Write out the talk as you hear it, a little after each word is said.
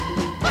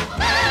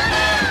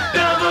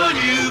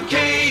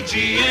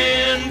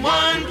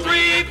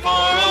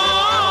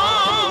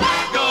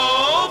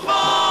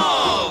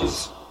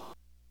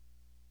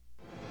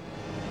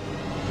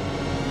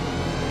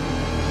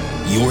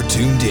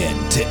tuned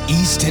in to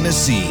East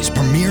Tennessee's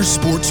premier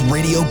sports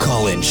radio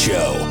call-in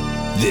show.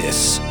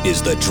 This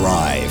is The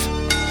Drive.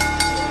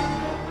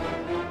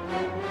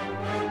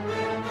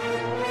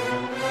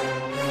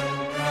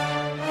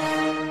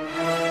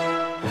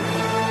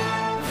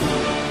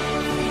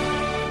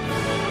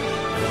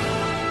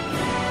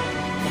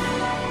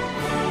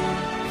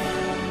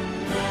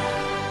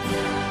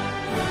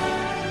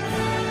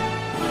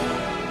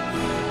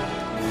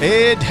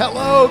 And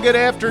hello, good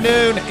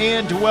afternoon,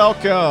 and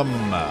welcome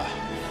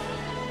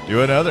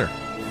to another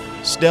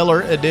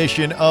stellar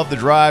edition of The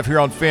Drive here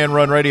on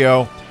Fanrun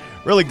Radio.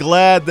 Really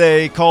glad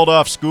they called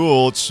off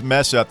school. It's a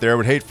mess out there. I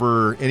would hate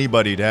for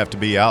anybody to have to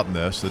be out in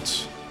this.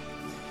 It's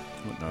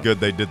good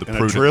they did the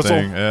prudent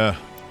thing. Yeah.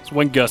 These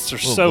wind gusts are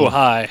so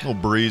high. A little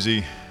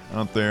breezy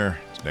out there.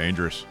 It's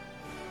dangerous.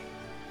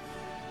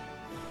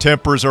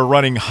 Tempers are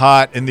running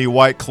hot in the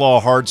White Claw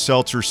Hard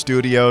Seltzer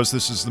studios.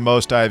 This is the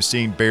most I've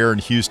seen Bear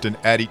and Houston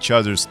at each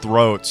other's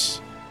throats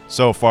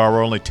so far.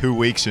 We're only 2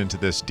 weeks into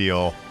this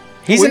deal.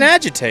 He's an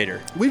agitator.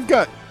 We've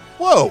got –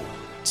 whoa.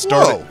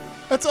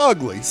 That's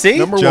ugly. See?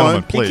 Number Gentlemen,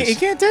 one. please. He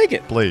can't take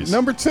it. Please.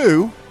 Number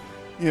two,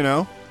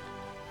 GFY.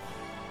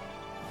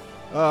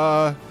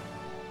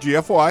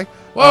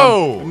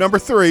 Whoa. Number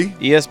three.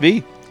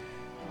 ESB.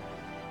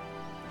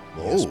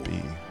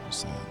 ESB.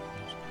 What's that?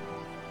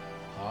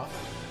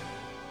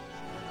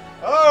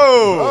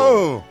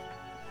 Oh.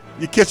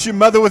 You catch your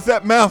mother with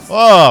that mouth?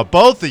 Oh,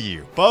 both of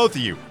you.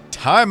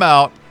 Time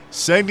out.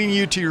 Sending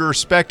you to your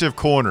respective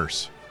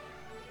corners.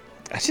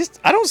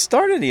 I don't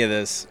start any of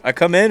this. I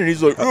come in and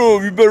he's like, "Oh,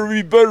 you better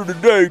be better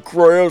today,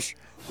 Crash."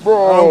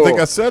 Bro. I don't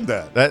think I said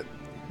that.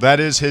 That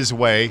is his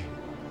way.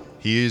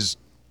 He's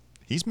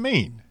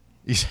mean.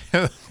 He's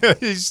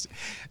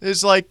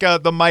like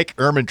the Mike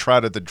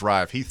Ehrmantraut of The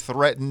Drive. He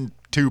threatened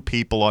 2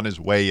 people on his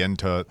way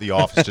into the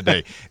office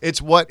today.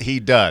 It's what he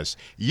does.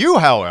 You,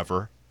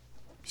 however,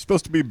 You're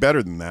supposed to be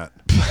better than that.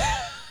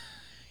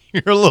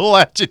 you're a little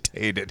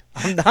agitated.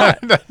 I'm not.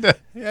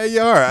 Yeah,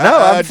 you are. No,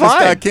 I'm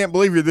fine. I can't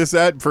believe you're this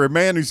for a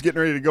man who's getting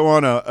ready to go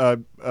on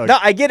No,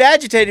 I get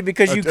agitated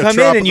because you come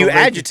in and you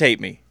agitate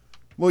me.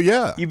 Well,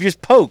 yeah. You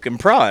just poke and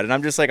prod, and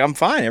I'm just like, I'm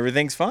fine.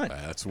 Everything's fine.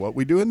 That's what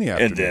we do in the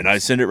afternoon. And then I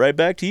send it right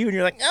back to you, and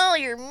you're like, "Oh,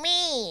 you're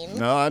mean."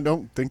 No, I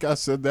don't think I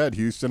said that,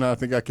 Houston. I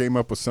think I came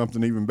up with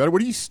something even better.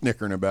 What are you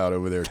snickering about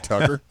over there,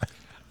 Tucker?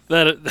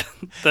 That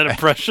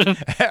impression.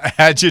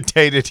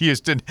 Agitated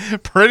Houston.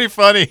 Pretty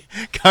funny.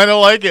 Kind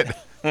of like it.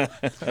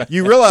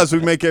 You realize we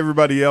make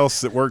everybody else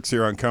that works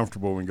here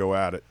uncomfortable when we go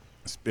at it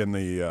in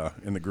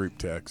the group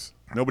text.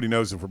 Nobody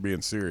knows if we're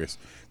being serious.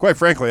 Quite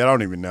frankly, I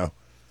don't even know.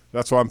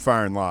 That's why I'm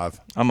firing live.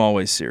 I'm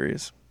always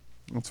serious.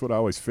 That's what I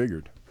always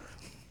figured.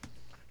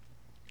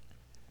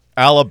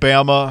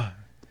 Alabama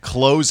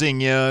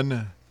closing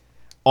in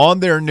on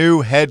their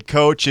new head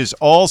coach as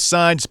all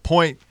signs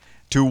point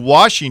to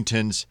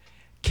Washington's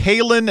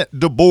Kalen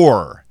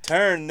DeBoer.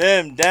 Turn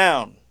them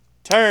down.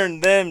 Turn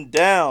them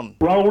down.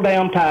 Roll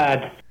down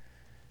Tide.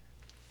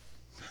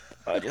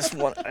 I just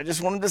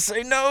wanted to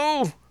say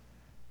no.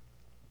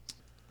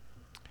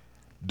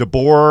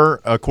 DeBoer,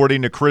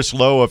 according to Chris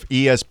Lowe of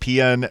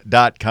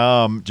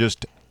ESPN.com,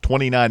 just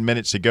 29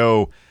 minutes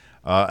ago,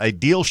 a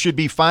deal should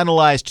be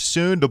finalized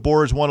soon.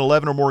 DeBoer has won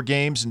 11 or more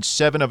games in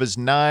 7 of his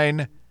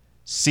 9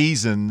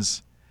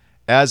 seasons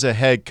as a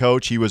head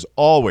coach. He was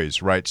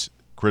always, writes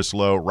Chris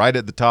Lowe, right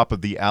at the top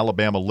of the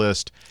Alabama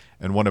list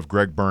and one of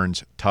Greg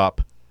Burns'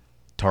 top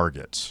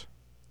targets.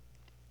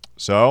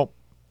 So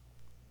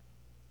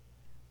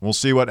we'll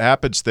see what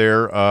happens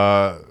there.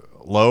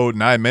 Lowe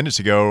 9 minutes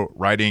ago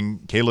writing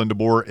Kalen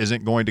DeBoer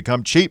isn't going to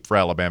come cheap for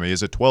Alabama. He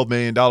has a $12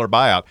 million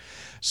buyout.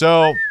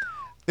 So,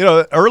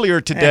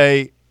 earlier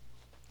today,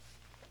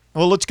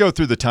 well, let's go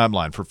through the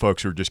timeline for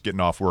folks who are just getting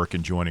off work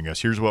and joining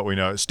us. Here's what we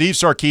know. Steve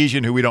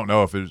Sarkisian, who we don't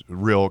know if is a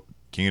real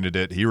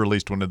candidate, he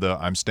released one of the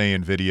I'm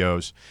Staying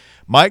videos.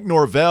 Mike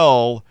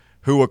Norvell,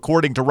 who,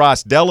 according to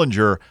Ross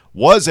Dellinger,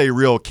 was a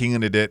real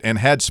candidate and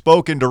had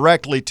spoken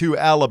directly to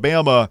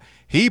Alabama,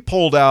 he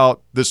pulled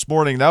out this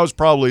morning. That was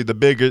probably the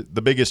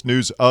biggest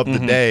news of the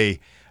day.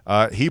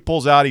 He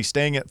pulls out. He's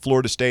staying at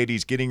Florida State.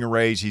 He's getting a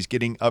raise. He's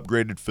getting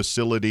upgraded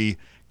facility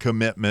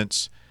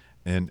commitments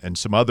and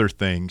some other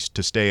things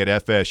to stay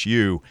at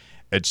FSU.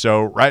 And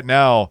so right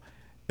now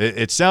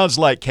it sounds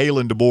like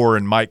Kalen DeBoer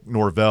and Mike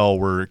Norvell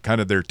were kind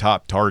of their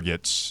top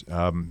targets.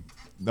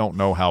 Don't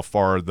know how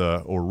far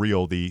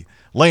real the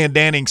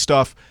Landanning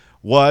stuff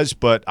was,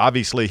 but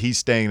obviously he's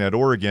staying at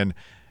Oregon.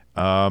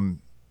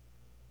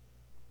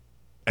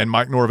 And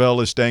Mike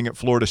Norvell is staying at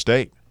Florida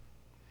State.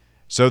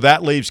 So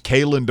that leaves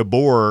Kalen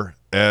DeBoer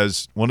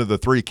as one of the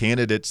 3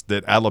 candidates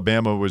that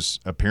Alabama was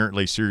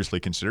apparently seriously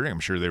considering. I'm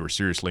sure they were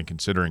seriously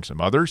considering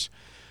some others.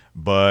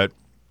 But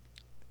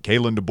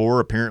Kalen DeBoer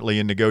apparently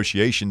in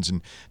negotiations.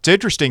 And it's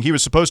interesting. He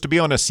was supposed to be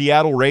on a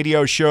Seattle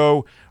radio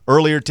show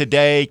earlier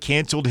today,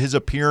 canceled his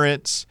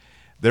appearance.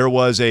 There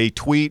was a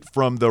tweet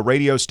from the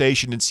radio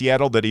station in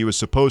Seattle that he was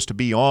supposed to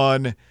be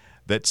on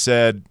that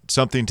said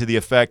something to the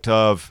effect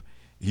of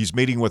he's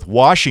meeting with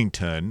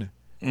Washington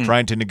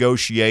trying to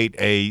negotiate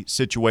a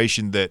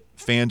situation that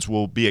fans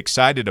will be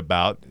excited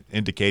about,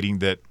 indicating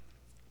that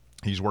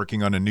he's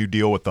working on a new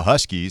deal with the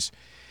Huskies.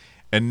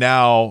 And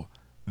now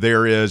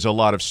there is a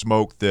lot of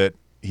smoke that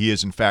he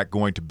is, in fact,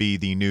 going to be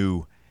the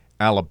new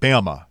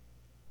Alabama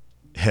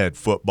head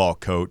football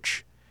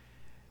coach.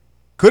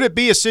 Could it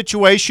be a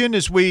situation,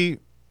 as we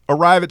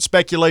arrive at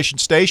speculation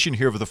station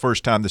here for the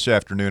first time this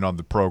afternoon on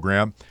the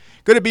program,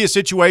 could it be a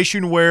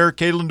situation where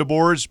Kalen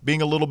DeBoer is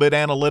being a little bit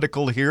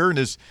analytical here and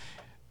is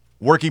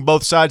working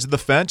both sides of the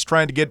fence,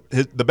 trying to get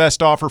the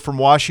best offer from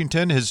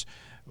Washington,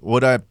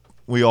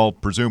 we all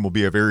presume will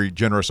be a very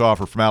generous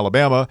offer from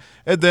Alabama,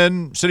 and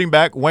then sitting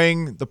back,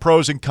 weighing the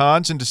pros and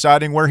cons and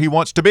deciding where he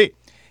wants to be?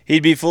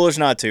 He'd be foolish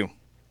not to.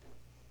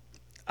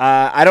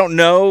 I don't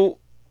know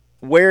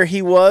where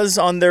he was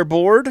on their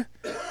board,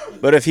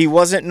 but if he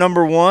wasn't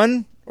number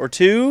 1 or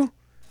 2,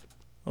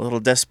 a little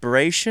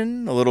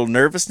desperation, a little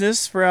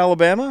nervousness for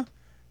Alabama,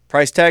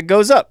 price tag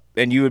goes up,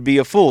 and you would be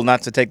a fool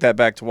not to take that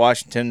back to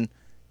Washington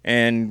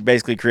and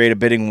basically create a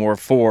bidding war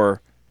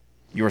for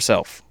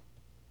yourself.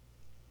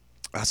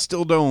 I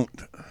still don't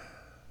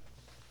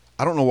 –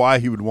 I don't know why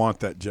he would want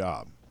that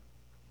job.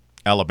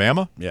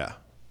 Alabama? Yeah.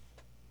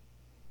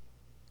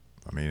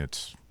 I mean,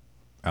 it's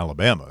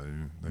Alabama.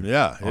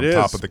 Yeah, on it is.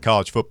 top of the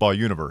college football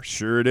universe.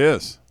 Sure it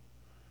is.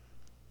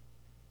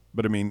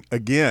 But, I mean,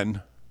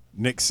 again,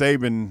 Nick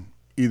Saban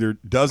either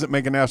doesn't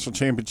make a national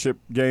championship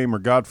game or,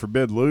 God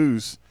forbid,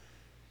 lose,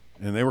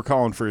 and they were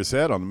calling for his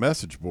head on the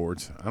message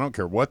boards. I don't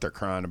care what they're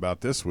crying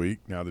about this week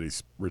now that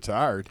he's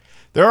retired.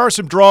 There are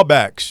some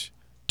drawbacks,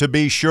 to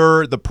be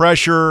sure. The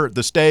pressure,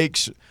 the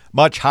stakes,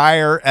 much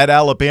higher at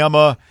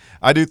Alabama.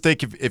 I do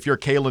think if you're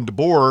Kalen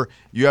DeBoer,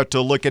 you have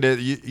to look at it.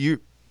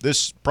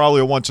 This is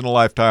probably a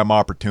once-in-a-lifetime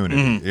opportunity.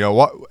 Mm-hmm. You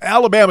know,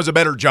 Alabama's a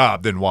better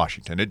job than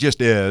Washington. It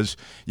just is.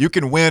 You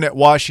can win at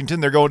Washington.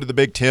 They're going to the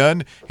Big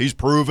Ten. He's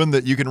proven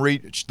that you can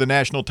reach the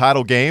national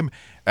title game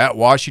at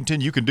Washington.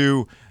 You can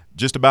do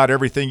just about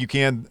everything you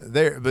can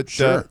there. But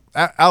sure.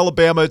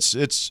 Alabama,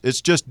 it's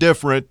just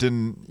different,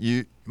 and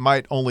you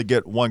might only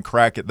get one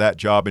crack at that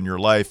job in your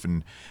life.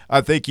 And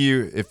I think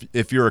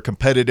if you're a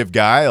competitive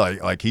guy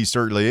like he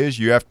certainly is,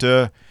 you have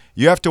to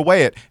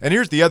weigh it. And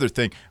here's the other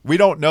thing. We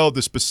don't know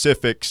the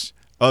specifics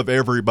of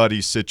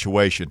everybody's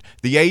situation.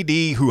 The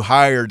AD who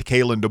hired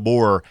Kalen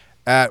DeBoer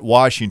at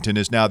Washington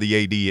is now the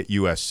AD at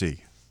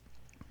USC.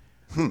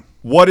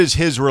 What is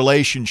his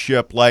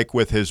relationship like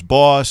with his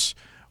boss?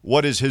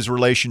 What is his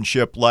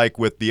relationship like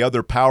with the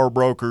other power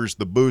brokers,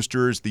 the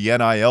boosters, the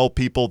NIL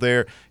people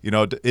there? You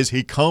know, is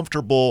he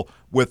comfortable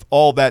with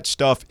all that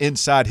stuff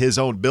inside his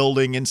own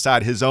building,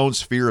 inside his own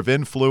sphere of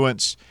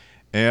influence?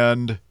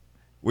 And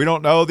we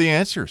don't know the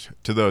answers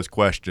to those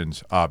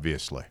questions,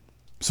 obviously.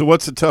 So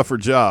what's a tougher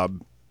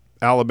job,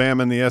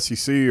 Alabama in the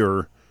SEC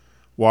or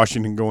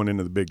Washington going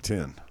into the Big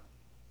Ten?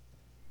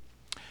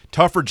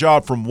 Tougher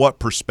job from what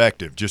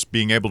perspective? Just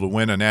being able to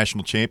win a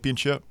national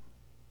championship?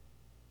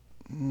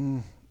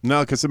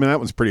 No, because, I mean, that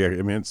one's pretty –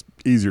 I mean, it's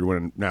easier to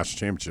win a national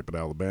championship at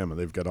Alabama.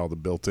 They've got all the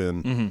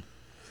built-in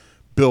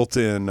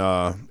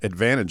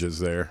advantages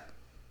there.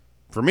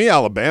 For me,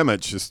 Alabama,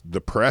 it's just the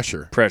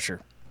pressure.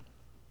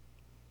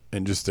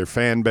 And just their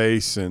fan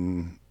base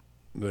and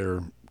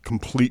their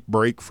complete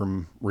break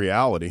from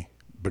reality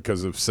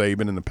because of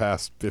Saban in the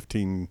past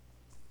 15-something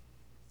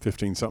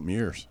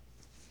years.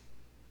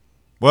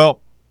 Well,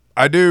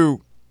 I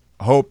do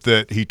hope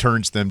that he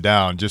turns them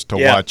down just to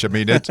watch. I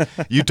mean,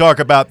 you talk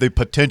about the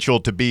potential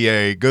to be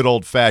a good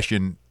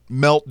old-fashioned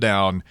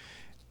meltdown.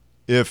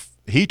 If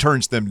he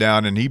turns them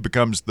down and he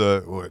becomes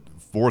the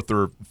fourth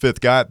or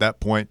fifth guy at that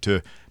point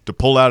to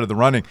pull out of the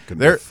running. Could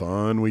be a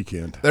fun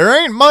weekend. There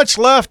ain't much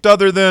left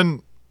other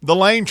than the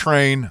lane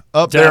train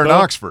up there in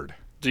Oxford.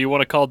 Do you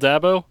want to call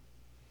Dabo?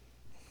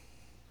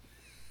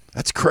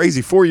 That's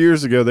crazy. 4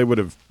 years ago, they would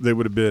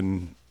have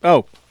been.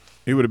 Oh,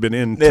 he would have been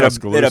in they'd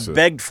Tuscaloosa. have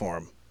begged for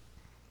him.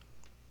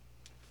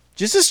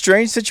 Just a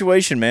strange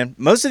situation, man.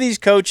 Most of these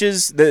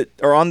coaches that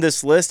are on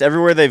this list,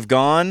 everywhere they've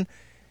gone,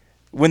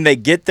 when they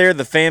get there,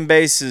 the fan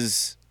base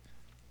is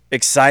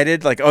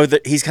excited. Like,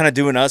 he's kind of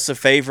doing us a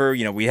favor.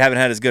 You know, we haven't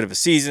had as good of a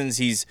seasons.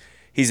 He's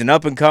an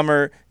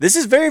up-and-comer. This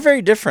is very,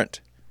 very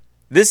different.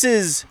 This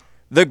is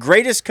the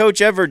greatest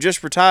coach ever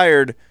just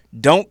retired.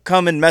 Don't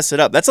come and mess it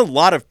up. That's a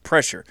lot of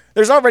pressure.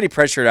 There's already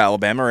pressure at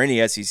Alabama or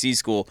any SEC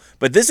school,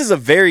 but this is a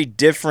very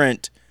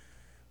different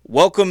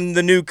welcome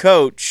the new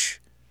coach.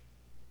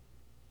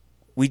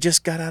 We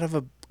just got out of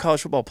a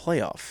college football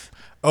playoff.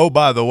 Oh,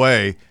 by the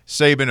way,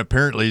 Saban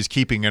apparently is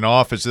keeping an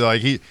office.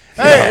 Like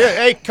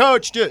hey,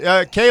 Coach,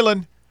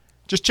 Kalen,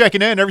 just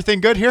checking in.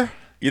 Everything good here?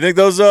 You think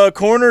those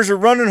corners are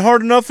running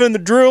hard enough in the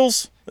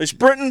drills? They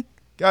sprinting?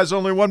 Guys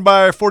only won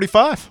by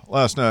 45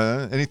 last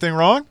night. Anything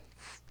wrong?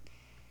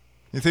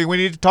 Anything we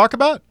need to talk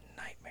about?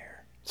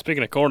 Nightmare.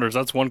 Speaking of corners,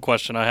 that's one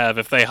question I have.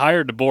 If they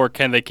hired DeBoer,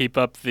 can they keep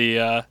up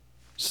the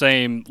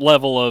same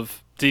level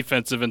of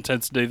defensive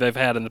intensity they've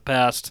had in the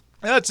past?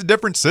 That's a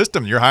different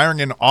system. You're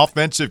hiring an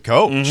offensive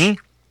coach. Mm-hmm.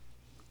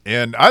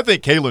 And I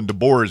think Kalen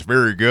DeBoer is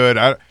very good.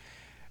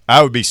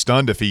 I would be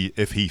stunned if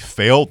he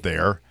failed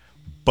there.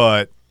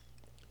 but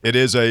it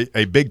is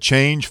a big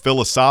change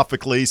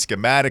philosophically,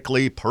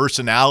 schematically,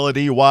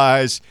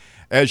 personality-wise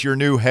as your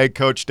new head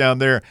coach down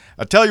there.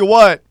 I tell you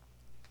what,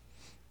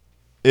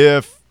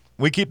 if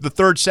we keep the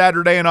third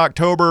Saturday in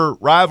October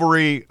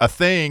rivalry a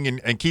thing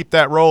and keep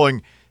that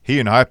rolling, he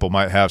and Heupel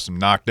might have some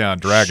knockdown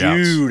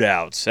dragouts.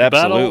 Shootouts,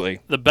 absolutely.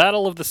 The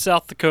battle of the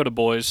South Dakota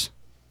boys.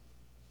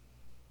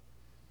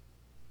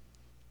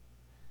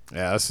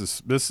 Yeah,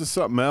 this is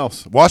something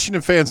else.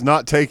 Washington fans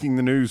not taking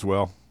the news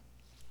well.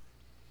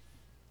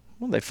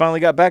 Well, they finally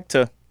got back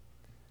to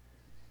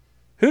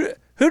who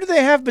do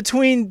they have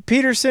between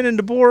Peterson and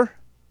DeBoer?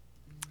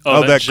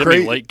 Oh, that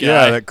Jimmy Lake guy.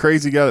 Yeah, that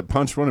crazy guy that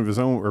punched one of his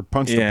own or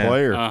punched a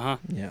player. Uh-huh.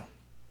 Yeah.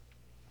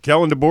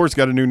 Kellen DeBoer's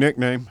got a new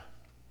nickname.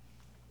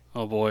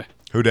 Oh, boy.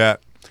 Who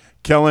dat?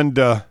 Kellen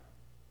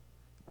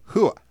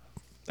Hua.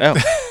 Oh.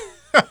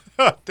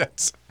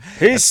 That's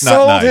He not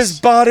sold nice. his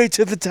body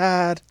to the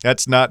tide.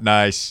 That's not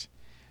nice.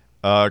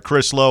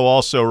 Chris Lowe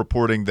also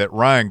reporting that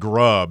Ryan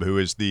Grubb, who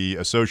is the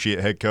associate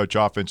head coach,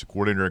 offensive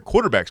coordinator, and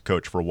quarterbacks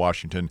coach for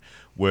Washington,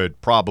 would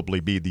probably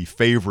be the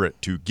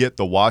favorite to get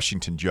the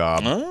Washington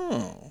job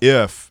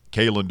if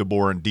Kalen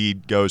DeBoer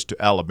indeed goes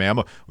to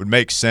Alabama. Would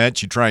make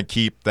sense. You try and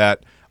keep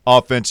that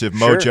offensive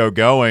mojo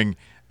going,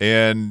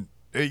 and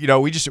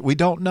we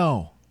don't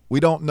know. We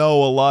don't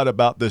know a lot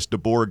about this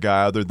DeBoer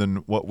guy other than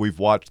what we've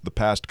watched the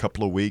past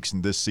couple of weeks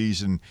and this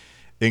season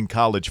in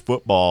college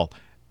football.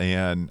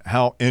 And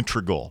how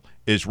integral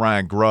is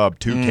Ryan Grubb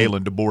to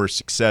Kalen DeBoer's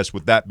success?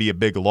 Would that be a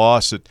big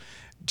loss?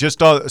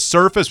 Just on the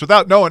surface,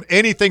 without knowing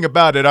anything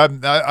about it,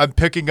 I'm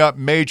picking up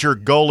major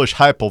goalish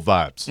Heupel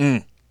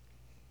vibes.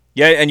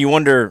 Yeah, and you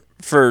wonder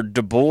for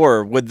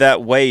DeBoer, would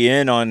that weigh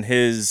in on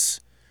his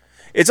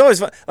 – it's always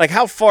fun. Like,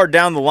 how far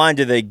down the line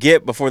do they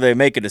get before they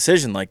make a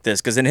decision like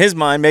this? Because in his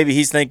mind, maybe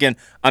he's thinking,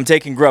 I'm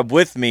taking Grubb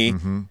with me.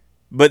 Mm-hmm.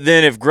 But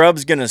then if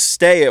Grubb's going to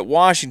stay at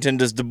Washington,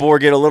 does DeBoer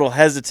get a little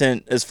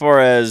hesitant as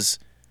far as,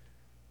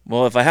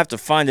 well, if I have to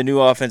find a new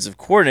offensive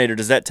coordinator,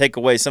 does that take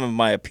away some of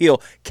my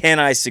appeal? Can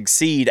I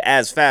succeed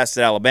as fast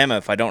at Alabama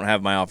if I don't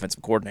have my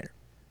offensive coordinator?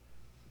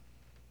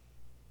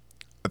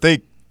 I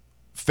think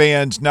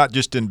fans, not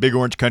just in Big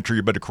Orange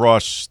Country, but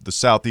across the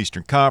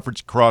Southeastern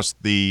Conference, across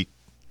the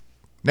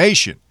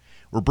nation,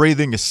 were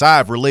breathing a sigh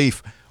of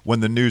relief when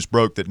the news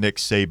broke that Nick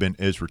Saban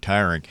is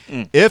retiring.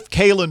 If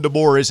Kalen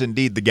DeBoer is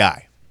indeed the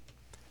guy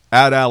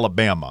at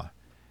Alabama,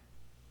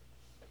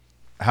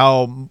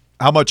 how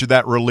much of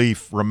that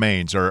relief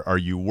remains? Are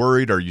you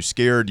worried? Are you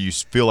scared? Do you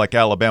feel like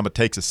Alabama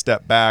takes a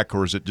step back,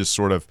 or is it just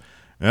sort of,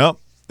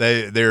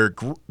 their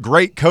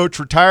great coach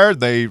retired,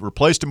 they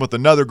replaced him with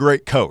another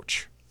great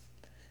coach?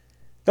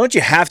 Don't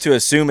you have to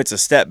assume it's a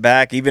step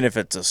back, even if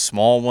it's a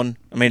small one?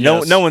 I mean,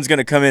 Yes. no one's going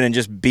to come in and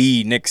just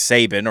be Nick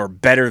Saban or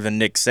better than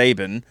Nick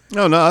Saban.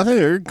 No, I think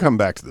they're going to come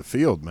back to the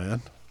field,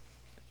 man.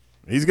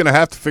 He's going to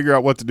have to figure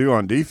out what to do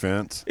on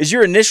defense. Is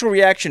your initial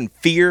reaction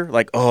fear?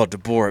 Like, oh,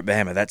 DeBoer at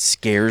Bama, that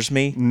scares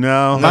me?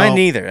 No. Mine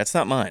neither. That's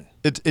not mine.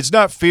 It's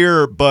not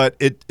fear, but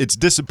it's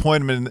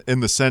disappointment in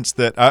the sense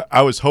that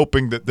I was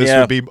hoping that this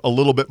would be a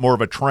little bit more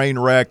of a train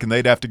wreck and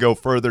they'd have to go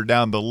further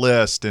down the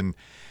list. And,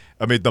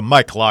 I mean, the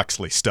Mike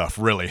Loxley stuff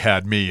really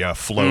had me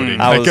floating.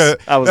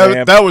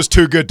 That was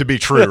too good to be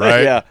true,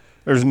 right? Yeah.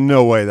 There's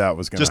no way that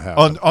was going to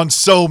happen. On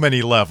so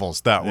many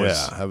levels, that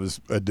was. Yeah, that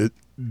was a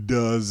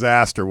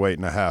disaster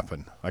waiting to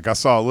happen. Like, I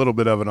saw a little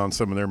bit of it on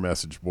some of their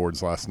message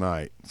boards last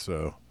night.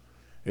 So,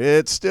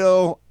 it's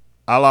still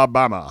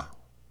Alabama.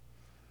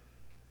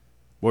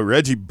 Boy,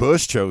 Reggie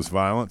Bush chose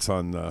violence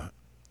on the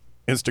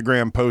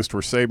Instagram post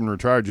where Saban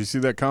retired. Did you see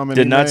that comment?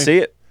 Did not see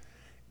it.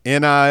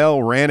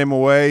 NIL ran him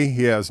away.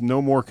 He has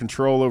no more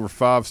control over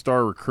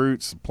five-star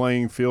recruits. The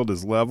playing field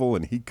is level,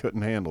 and he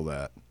couldn't handle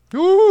that.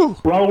 Ooh.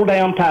 Roll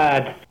down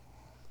Tide.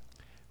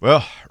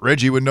 Well,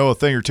 Reggie would know a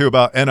thing or two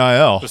about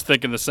NIL. Was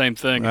thinking the same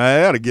thing.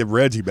 I ought to give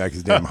Reggie back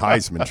his damn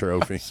Heisman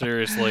trophy.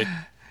 Seriously.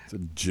 It's a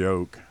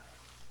joke.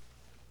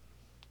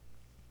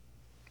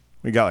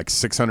 We got like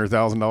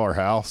 $600,000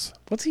 house.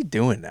 What's he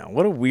doing now?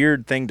 What a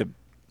weird thing to.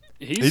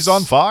 He's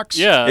on Fox.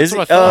 Yeah. Is That's he,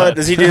 what I thought.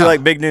 does he do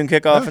like Big Noon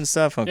Kickoff and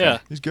stuff? Okay. Yeah.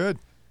 He's good.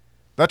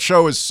 That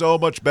show is so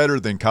much better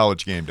than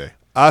College Game Day.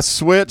 I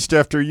switched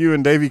after you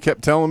and Davey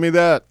kept telling me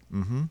that.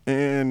 Mm-hmm.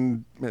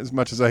 And as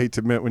much as I hate to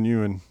admit when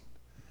you and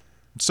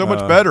so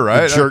much better,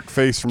 right? the jerk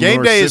face from Game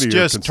North Day is City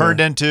just turned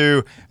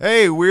into,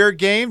 hey, we're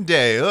Game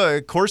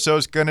Day.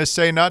 Corso's going to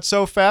say not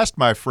so fast,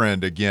 my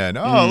friend, again.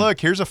 Oh, look,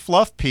 here's a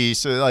fluff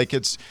piece. Like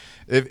it's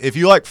if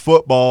you like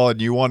football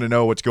and you want to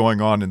know what's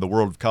going on in the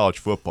world of college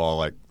football,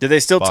 like Do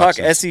they still Fox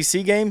talk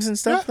SEC games and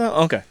stuff though?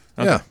 Okay.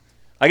 Yeah.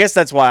 I guess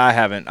that's why I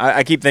haven't.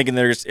 I keep thinking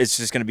it's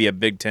just going to be a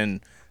Big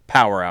Ten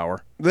power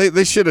hour.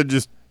 They should have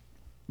just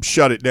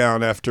shut it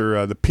down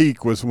after the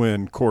peak was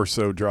when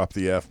Corso dropped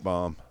the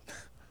F-bomb.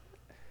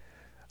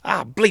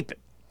 Ah, bleep it.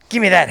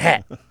 Give me that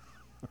hat. All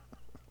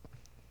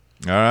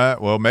right.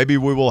 Well, maybe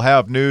we will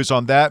have news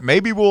on that.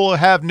 Maybe we'll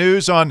have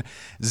news on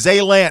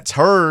Zalance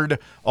Hurd.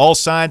 All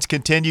signs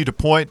continue to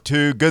point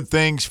to good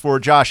things for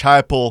Josh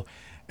Heupel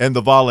and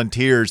the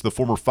Volunteers, the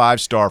former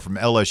five-star from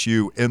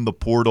LSU in the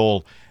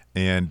portal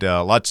and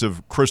lots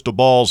of crystal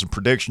balls and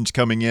predictions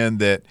coming in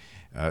that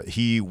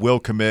he will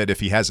commit if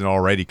he hasn't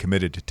already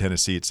committed to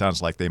Tennessee. It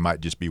sounds like they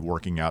might just be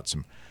working out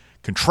some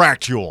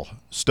contractual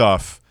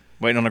stuff.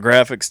 Waiting on a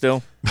graphic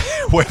still?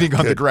 Waiting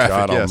on the Good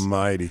graphic, God yes.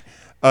 almighty.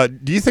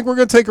 Do you think we're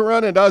going to take a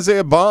run at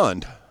Isaiah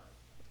Bond?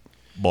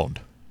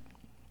 Bond.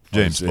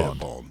 James Isaiah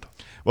Bond.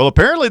 Well,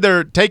 apparently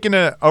they're taking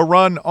a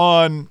run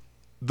on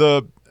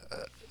the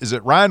is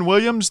it Ryan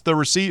Williams, the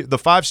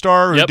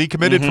 5-star who Yep.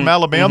 decommitted from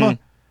Alabama?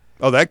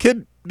 Oh, that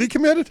kid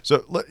decommitted?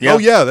 So Yeah. Oh,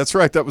 yeah, that's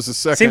right. That was the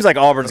second. Seems like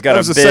Auburn's got that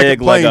was a the second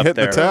big leg plane up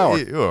hitting there.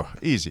 the tower.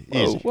 Easy.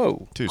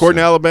 Whoa. Too According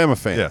to soon. Alabama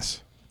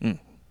fans. Yes.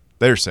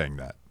 They're saying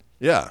that.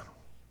 Yeah.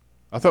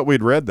 I thought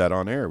we'd read that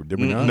on air. Did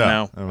we not?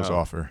 No. That was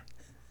off air.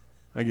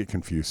 I get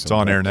confused. It's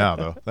on air now,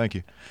 though. Thank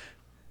you.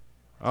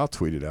 I'll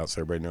tweet it out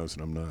so everybody knows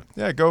that I'm not.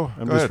 Yeah, go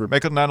I'm ahead. just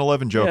Make a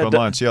 9/11 joke Yeah,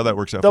 online. See how that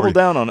works out Double for you.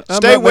 down on it.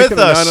 Stay I'm not with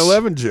making us. a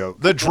 9/11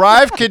 joke. The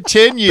drive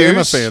continues.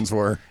 Bama fans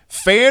were.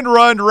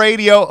 Fanrun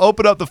Radio.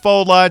 Open up the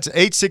phone lines,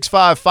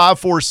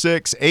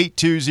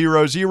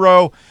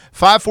 865-546-8200,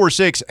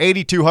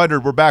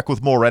 546-8200. We're back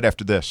with more right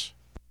after this.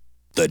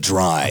 The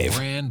Drive.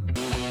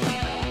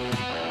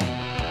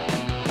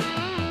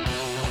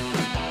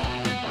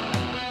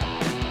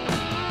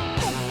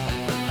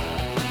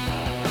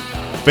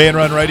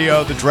 Fanrun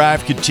Radio, the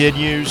drive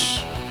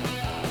continues.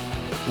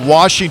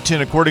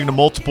 Washington, according to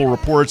multiple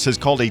reports, has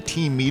called a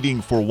team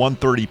meeting for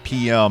 1:30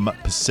 p.m.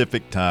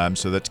 Pacific time,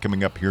 so that's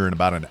coming up here in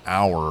about an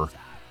hour,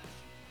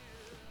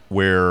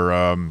 where,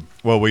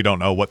 well, we don't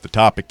know what the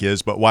topic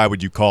is, but why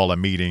would you call a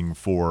meeting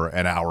for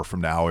an hour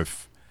from now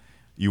if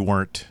you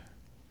weren't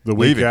The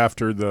week leaving?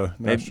 after the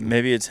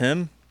Maybe it's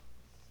him.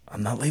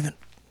 I'm not leaving.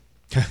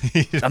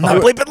 I'm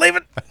not bleeping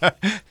leaving.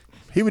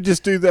 He would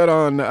just do that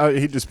on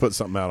he'd just put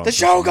something out on The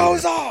show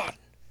goes on.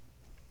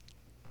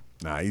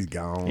 Nah, he's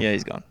gone. Yeah,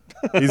 he's gone.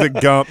 He's a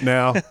gump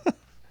now.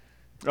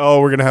 Oh,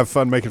 we're going to have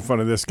fun making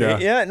fun of this guy.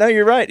 Yeah, no,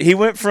 you're right. He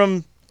went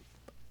from,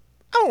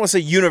 I don't want to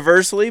say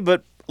universally,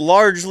 but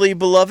largely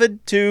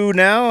beloved to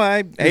now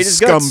I hate his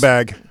guts.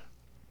 Scumbag.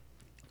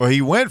 Well,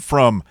 he went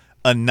from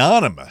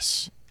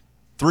anonymous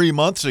 3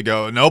 months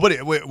ago. Nobody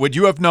would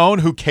you have known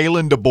who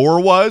Kalen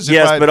DeBoer was? if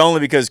Yes, I- but only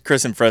because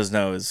Chris in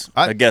Fresno is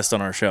a guest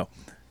on our show.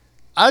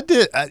 I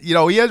did. He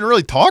hasn't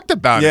really talked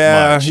about it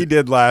Yeah, much. he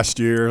did last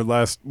year.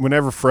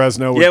 Whenever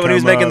Fresno would Yeah, when he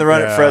was come making up, the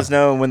run yeah. at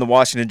Fresno and when the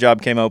Washington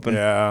job came open.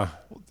 Yeah.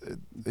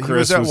 He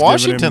Chris was at was giving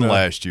Washington him the-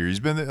 last year. He's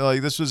been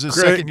like this was his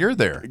Great. second year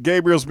there.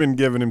 Gabriel's been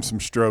giving him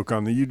some stroke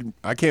on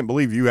I can't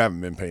believe you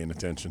haven't been paying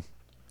attention.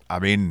 I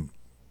mean,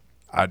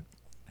 I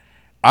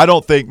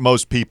don't think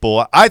most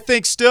people. I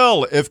think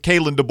still, if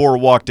Kalen DeBoer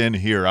walked in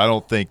here, I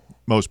don't think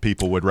most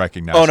people would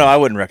recognize. Oh, no, him. I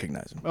wouldn't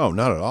recognize him. Oh,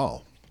 not at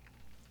all.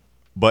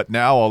 But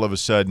now all of a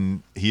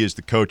sudden, he is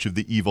the coach of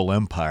the evil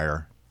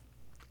empire,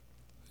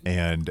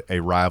 and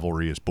a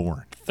rivalry is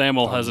born.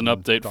 Thamel has an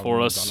update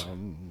for us.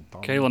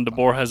 Kalen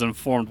DeBoer has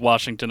informed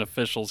Washington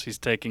officials he's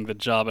taking the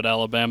job at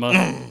Alabama.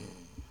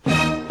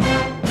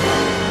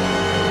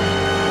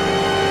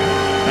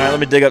 All right, let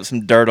me dig up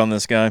some dirt on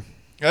this guy.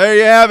 There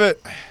you have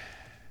it.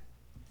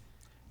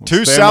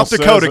 Two Thamel South says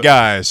Dakota it.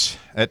 guys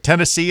at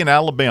Tennessee and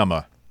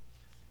Alabama.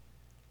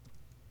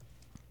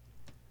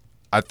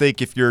 I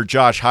think if you're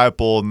Josh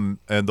Heupel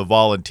and the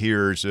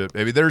Volunteers, I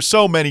mean, there's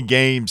so many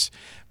games.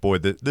 Boy,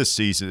 this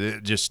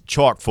season, just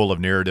chock full of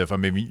narrative. I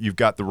mean, you've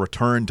got the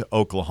return to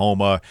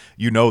Oklahoma.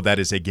 You know that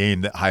is a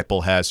game that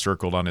Heupel has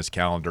circled on his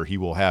calendar. He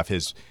will have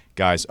his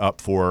guys up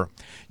for.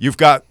 You've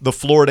got the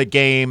Florida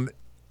game,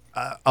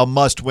 a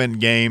must-win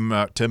game.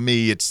 To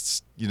me,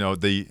 it's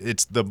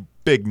the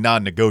big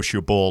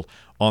non-negotiable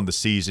on the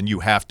season. You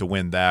have to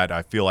win that.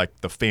 I feel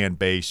like the fan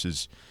base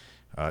is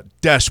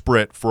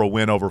desperate for a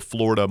win over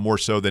Florida more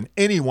so than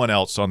anyone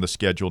else on the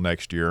schedule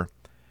next year.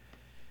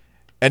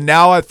 And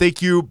now I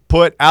think you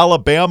put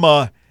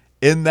Alabama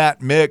in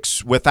that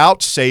mix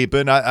without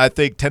Saban. I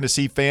think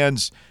Tennessee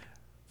fans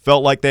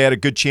felt like they had a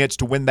good chance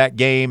to win that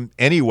game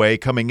anyway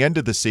coming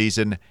into the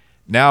season.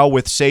 Now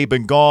with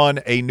Saban gone,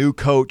 a new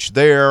coach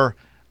there,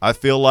 I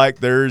feel like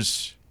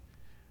there's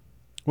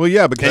Well,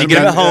 yeah, because Can you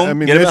get him at home? I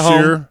mean, Get him this at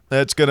home. year,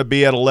 that's going to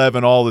be at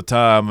 11 all the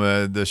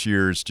time. This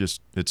year is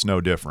just it's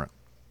no different.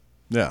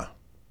 yeah.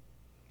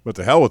 What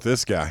the hell with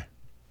this guy?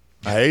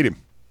 I hate him.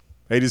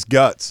 Hate his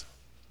guts.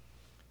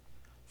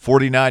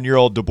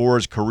 49-year-old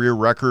DeBoer's career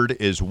record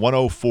is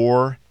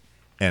 104-12.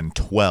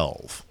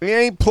 He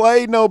ain't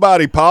played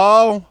nobody,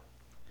 Paul.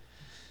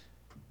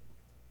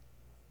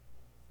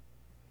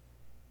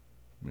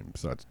 I mean,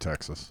 besides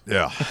Texas.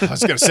 Yeah, I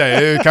was going to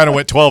say it kind of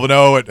went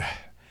 12-0 at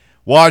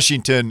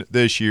Washington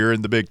this year,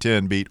 and the Big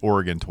Ten beat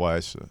Oregon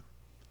twice.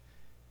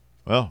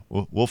 Well,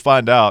 we'll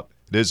find out.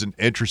 It is an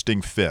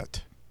interesting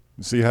fit.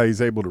 See how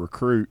he's able to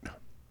recruit.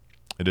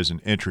 It is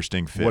an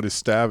interesting fit. What his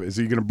staff is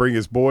he going to bring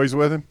his boys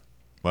with him?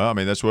 Well, I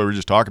mean, that's what we were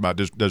just talking about.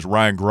 Does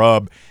Ryan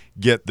Grubb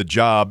get the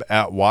job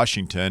at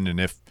Washington? And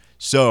if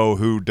so,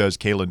 who does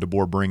Kalen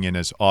DeBoer bring in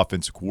as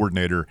offensive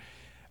coordinator?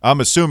 I'm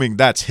assuming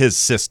that's his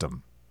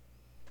system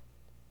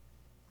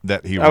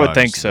that he runs. I would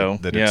think so,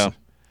 That yeah. It's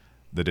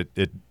that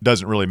it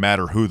doesn't really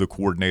matter who the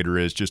coordinator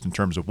is, just in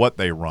terms of what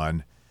they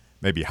run.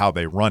 Maybe how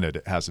they run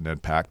it has an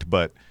impact,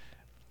 but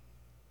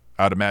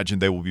I'd imagine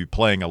they will be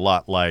playing a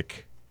lot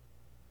like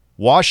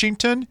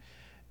Washington.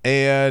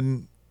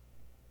 And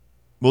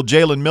will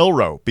Jalen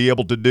Milroe be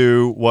able to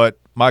do what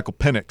Michael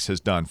Penix has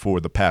done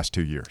for the past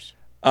 2 years?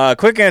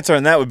 Quick answer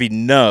on that would be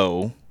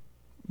no,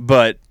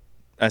 but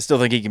I still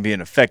think he can be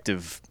an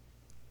effective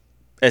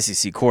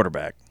SEC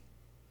quarterback.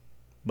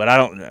 But I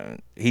don't know.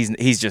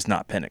 He's just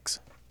not Penix.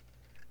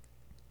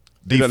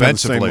 He doesn't have the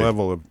same Defensively,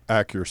 level of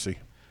accuracy.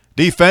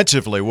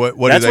 defensively, what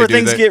do That's they where do?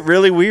 things get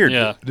really weird.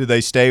 Yeah. Do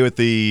they stay with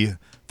the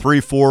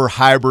 3-4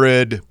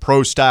 hybrid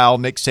pro-style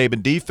Nick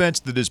Saban defense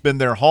that has been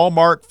their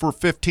hallmark for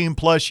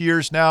 15-plus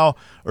years now,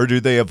 or do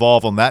they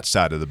evolve on that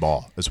side of the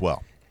ball as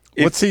well?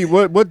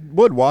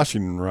 What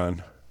Washington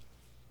run?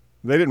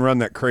 They didn't run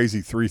that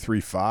crazy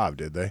 3-3-5,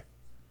 did they?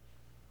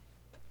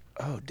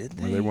 Oh, did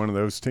Were they? they one of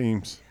those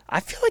teams? I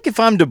feel like if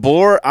I'm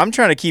DeBoer, I'm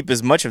trying to keep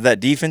as much of that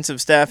defensive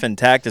staff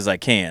intact as I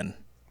can.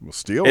 Well,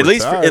 Steele At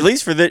retired.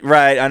 least for this,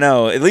 right? I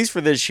know. At least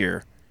for this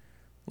year,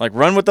 like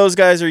run what those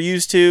guys are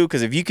used to.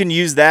 Because if you can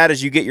use that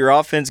as you get your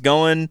offense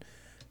going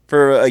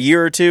for a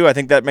year or two, I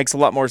think that makes a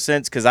lot more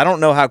sense. Because I don't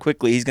know how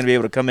quickly he's going to be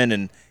able to come in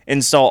and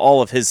install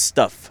all of his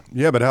stuff.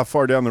 Yeah, but how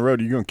far down the road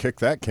are you going to kick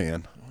that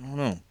can? I don't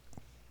know.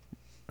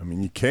 I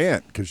mean, you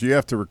can't because you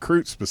have to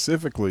recruit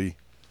specifically.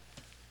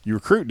 You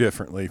recruit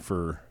differently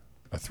for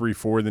a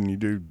 3-4 than you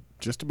do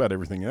just about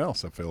everything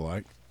else, I feel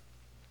like.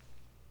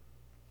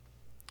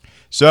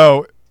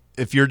 So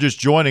if you're just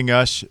joining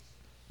us,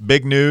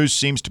 big news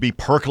seems to be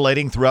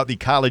percolating throughout the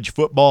college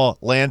football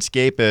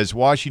landscape as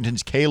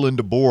Washington's Kalen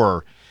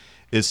DeBoer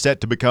is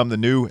set to become the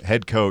new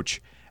head coach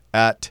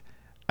at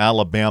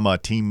Alabama.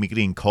 Team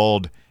meeting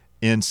called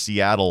in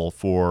Seattle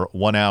for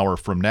 1 hour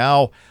from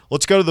now.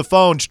 Let's go to the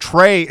phones.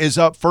 Trey is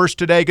up first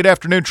today. Good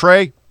afternoon,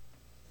 Trey.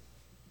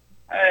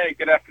 Hey,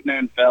 good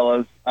afternoon,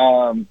 fellas.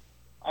 On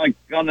the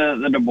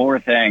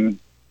DeBoer thing,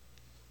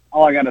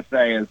 all I got to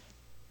say is,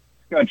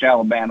 Coach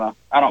Alabama,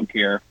 I don't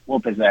care.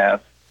 Whoop his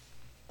ass.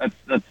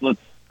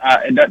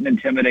 It doesn't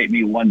intimidate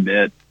me one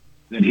bit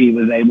that he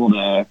was able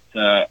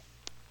to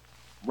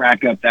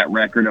rack up that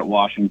record at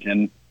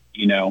Washington.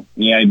 You know,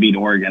 yeah, he beat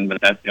Oregon,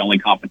 but that's the only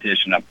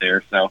competition up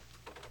there. So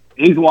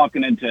he's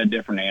walking into a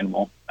different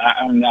animal.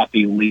 I'm not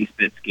the least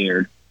bit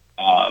scared.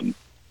 I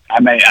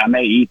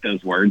may eat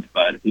those words,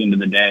 but at the end of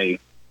the day,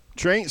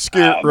 Trey ain't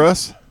scared,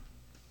 Russ.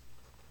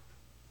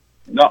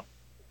 no,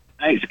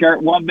 I ain't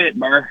scared one bit,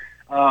 Burr.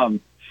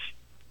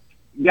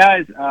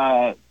 Guys,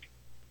 do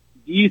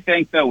you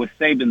think, though, with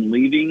Saban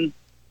leaving,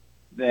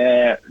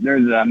 that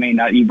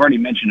you've already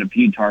mentioned a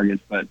few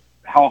targets, but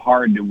how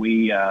hard do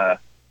we,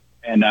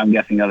 and I'm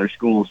guessing other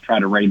schools, try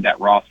to raid that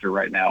roster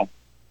right now?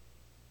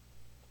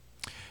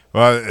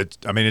 Well,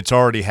 it's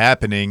already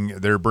happening.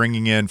 They're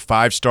bringing in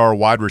 5-star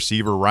wide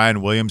receiver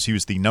Ryan Williams. He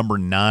was the number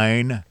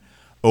 9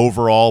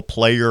 overall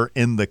player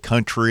in the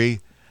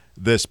country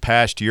this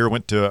past year.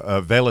 Went to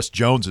Valus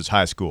Jones's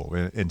high school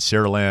in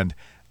Saraland,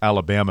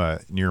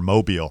 Alabama, near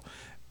Mobile.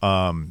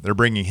 They're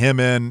bringing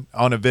him in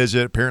on a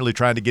visit, apparently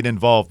trying to get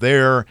involved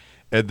there.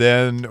 And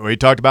then we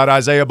talked about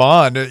Isaiah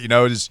Bond.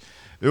 Just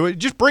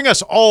bring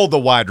us all the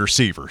wide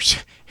receivers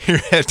here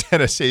at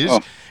Tennessee.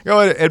 Just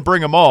go ahead and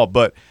bring them all.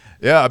 But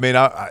yeah,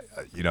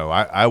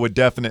 I would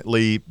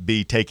definitely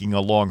be taking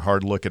a long,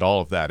 hard look at all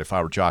of that if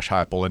I were Josh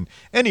Heupel and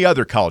any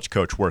other college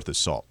coach worth his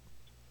salt.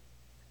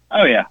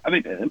 Oh yeah,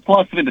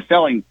 plus the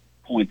selling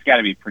point's got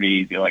to be pretty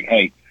easy. Like,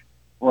 hey,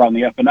 we're on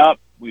the up and up.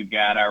 We've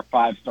got our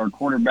 5-star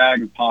quarterback,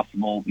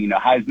 possible,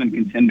 Heisman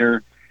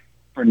contender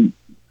for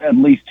at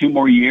least 2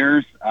 more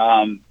years.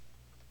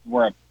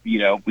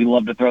 We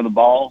love to throw the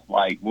ball.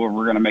 Like, we're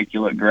going to make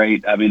you look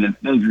great.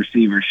 Those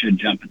receivers should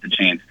jump at the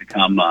chance to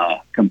come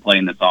play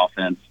in this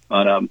offense.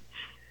 But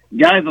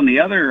guys, on the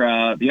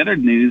other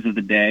news of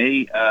the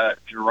day,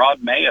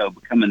 Gerard Mayo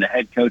becoming the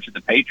head coach of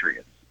the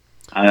Patriots.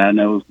 I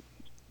know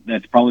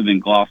that's probably been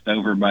glossed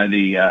over by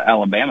the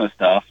Alabama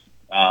stuff.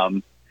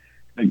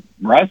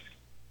 Russ,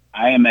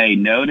 I am a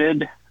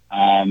noted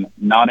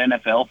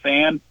non-NFL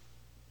fan,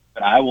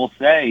 but I will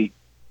say,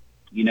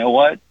 you know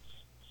what?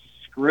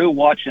 Screw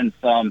watching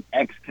some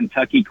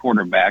ex-Kentucky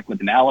quarterback with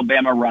an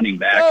Alabama running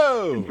back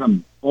and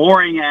some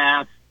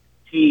boring-ass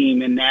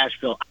team in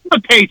Nashville. I'm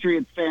a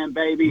Patriots fan,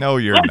 baby. No,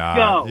 you're Let's not.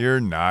 Go.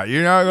 You're not.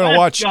 You're not going to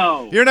watch.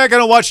 Go. You're not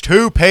going to watch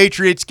 2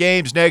 Patriots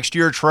games next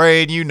year,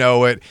 Trey, and you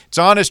know it. It's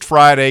Honest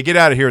Friday. Get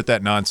out of here with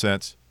that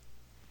nonsense.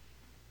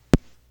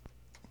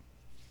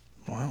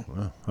 Wow.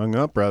 Well, hung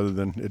up rather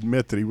than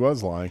admit that he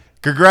was lying.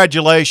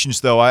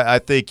 Congratulations, though. I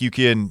think you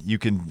can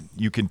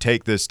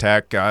take this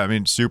tack.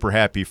 Super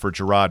happy for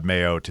Gerard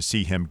Mayo to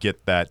see him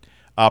get that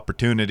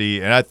opportunity,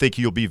 and I think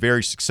he'll be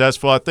very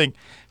successful. I think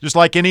just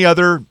like any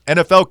other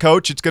NFL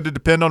coach, it's going to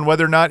depend on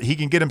whether or not he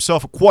can get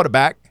himself a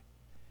quarterback.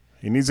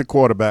 He needs a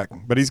quarterback,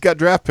 but he's got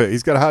draft pick.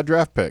 He's got a high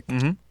draft pick.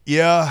 Mm-hmm.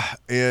 Yeah,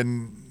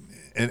 and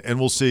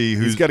we'll see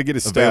who's got to get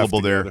his available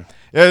staff there.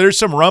 Yeah, there's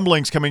some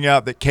rumblings coming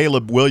out that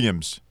Caleb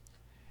Williams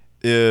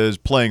is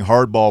playing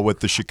hardball with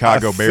the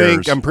Chicago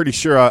Bears. I'm pretty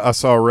sure I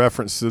saw a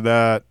reference to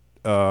that.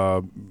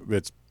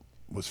 It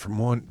was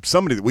from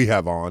somebody that we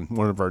have on,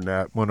 one of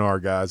our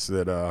guys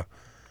that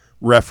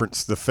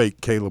referenced the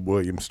fake Caleb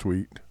Williams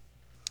tweet.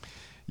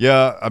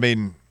 Yeah, I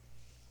mean,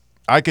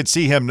 I could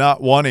see him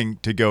not wanting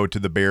to go to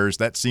the Bears.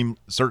 That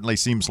certainly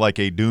seems like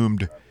a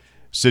doomed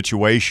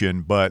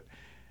situation, but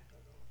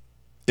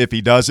if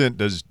he doesn't,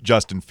 does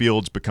Justin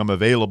Fields become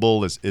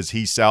available? Is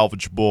he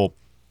salvageable?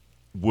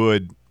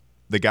 Would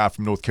the guy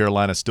from North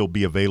Carolina still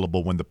be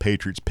available when the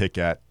Patriots pick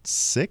at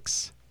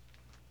 6,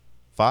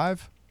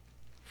 5,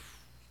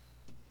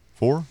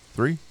 4,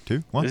 3,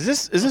 2, 1? Is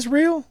this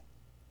real?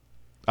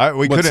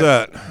 What's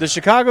that? The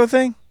Chicago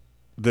thing?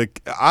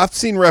 I've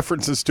seen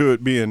references to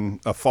it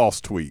being a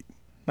false tweet.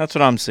 That's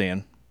what I'm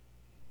seeing.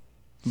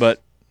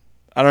 But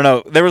I don't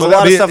know. There was a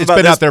lot of stuff it's about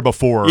been this. out there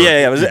before.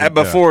 Yeah, it was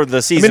before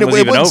the season was it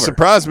even wouldn't over.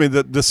 surprise me.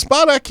 The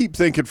spot I keep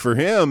thinking for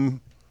him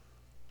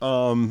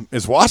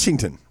is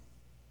Washington.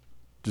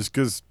 Just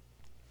because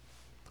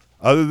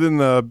other than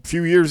the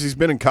few years he's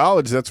been in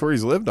college, that's where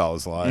he's lived all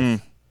his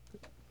life.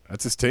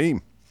 That's his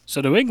team.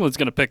 So New England's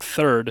going to pick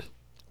third.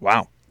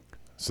 Wow.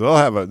 So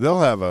they'll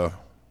have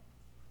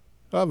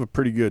a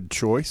pretty good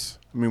choice.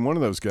 I mean, one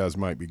of those guys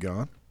might be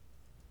gone.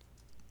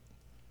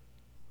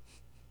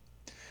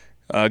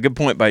 Good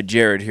point by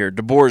Jared here.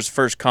 DeBoer's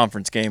first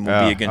conference game will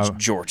be against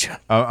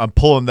Georgia. I'm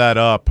pulling that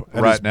up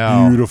That right is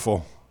now.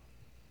 Beautiful.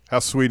 How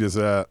sweet is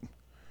that?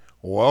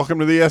 Welcome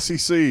to the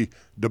SEC,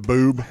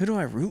 DeBoob. Who do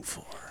I root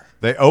for?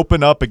 They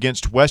open up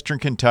against Western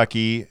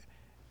Kentucky,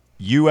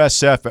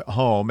 USF at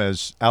home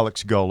as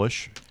Alex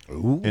Golish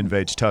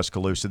invades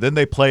Tuscaloosa. Then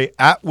they play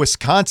at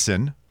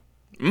Wisconsin.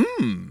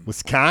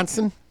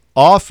 Wisconsin?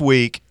 Off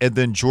week, and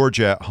then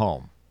Georgia at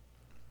home.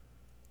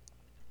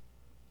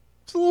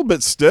 It's a little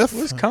bit stiff.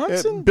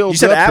 Wisconsin? It builds You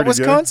said up at pretty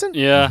good. Wisconsin?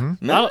 Yeah.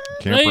 Camp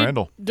They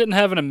Randall. didn't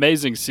have an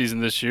amazing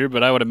season this year,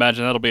 but I would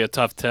imagine that'll be a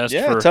tough test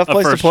Yeah, for tough a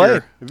place to first play.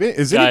 year.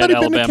 Has Guy anybody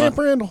at been to Alabama. Camp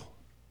Randall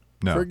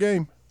No, for a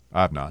game?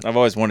 I've not. I've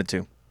always wanted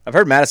to. I've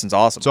heard Madison's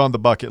awesome. It's on the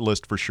bucket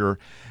list for sure.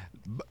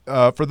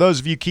 For those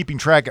of you keeping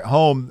track at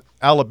home,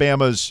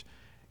 Alabama's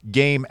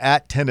game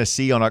at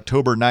Tennessee on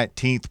October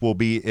 19th will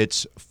be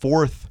its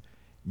fourth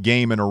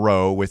game in a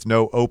row with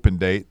no open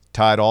date.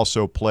 Tide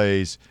also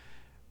plays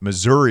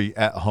Missouri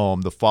at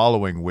home the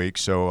following week.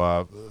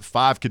 So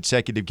 5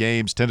 consecutive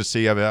games.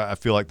 Tennessee, I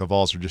feel like the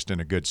Vols are just in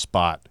a good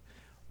spot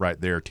right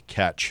there to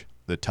catch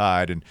the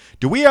Tide. And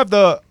do we have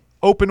the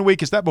open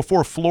week? Is that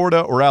before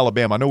Florida or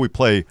Alabama? I know we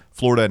play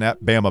Florida and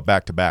Bama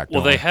back-to-back.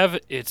 Well, don't they we? have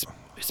it's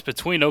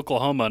between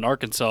Oklahoma and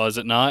Arkansas, is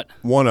it not?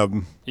 One of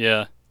them.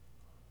 Yeah.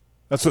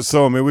 That's what's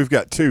so. I mean, we've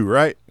got 2,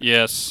 right?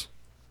 Yes.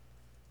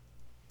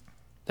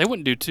 They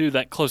wouldn't do 2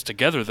 that close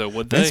together, though,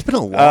 would they? It's been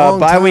a long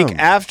bye time. week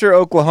after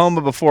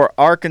Oklahoma, before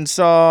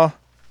Arkansas,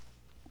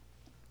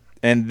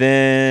 and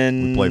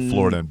then We play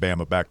Florida and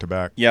Bama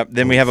back-to-back. Yep.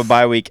 Then we have a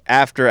bye week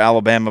after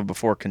Alabama,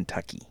 before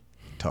Kentucky.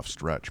 Tough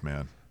stretch,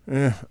 man.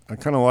 I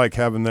kind of like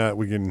having that.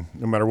 We can,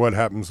 no matter what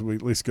happens, we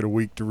at least get a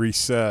week to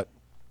reset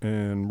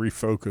and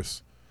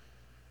refocus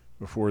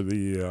before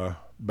the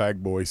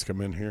bag boys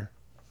come in here.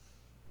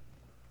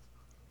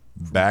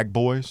 Bag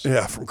boys?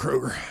 Yeah, from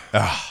Kroger.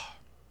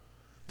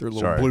 Their little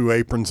Sorry. blue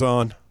aprons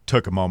on.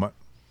 Took a moment.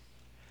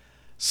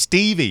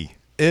 Stevie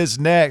is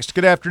next.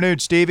 Good afternoon,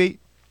 Stevie.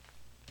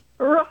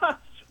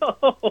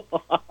 Russell,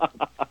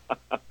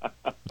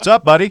 What's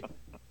up, buddy?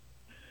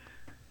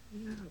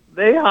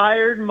 they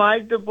hired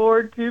Mike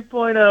DeBoer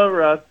 2.0,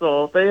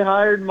 Russell. They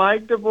hired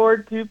Mike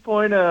DeBoer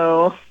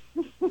 2.0.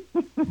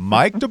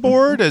 Mike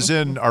DeBoer, as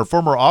in our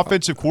former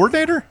offensive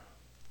coordinator?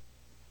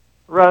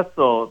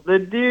 Russell, the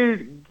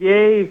dude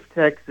gave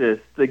Texas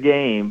the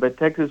game, but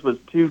Texas was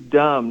too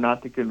dumb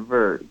not to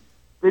convert.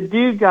 The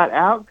dude got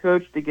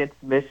out-coached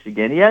against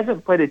Michigan. He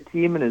hasn't played a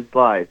team in his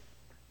life.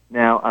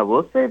 Now, I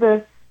will say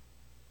this.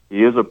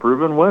 He is a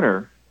proven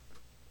winner.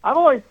 I've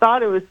always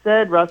thought it was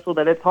said, Russell,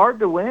 that it's hard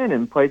to win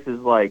in places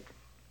like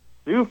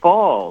Sioux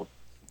Falls,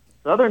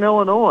 Southern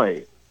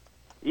Illinois,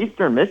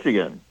 Eastern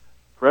Michigan,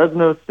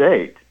 Fresno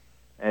State,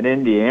 and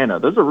Indiana.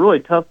 Those are really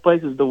tough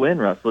places to win,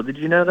 Russell. Did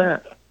you know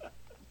that?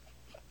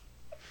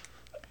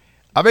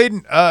 I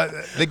mean,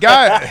 the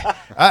guy,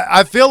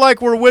 I feel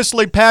like we're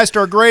whistling past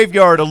our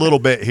graveyard a little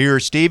bit here,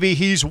 Stevie.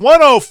 He's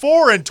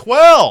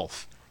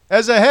 104-12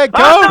 as a head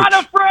coach. I'm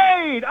not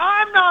afraid.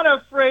 I'm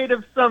not afraid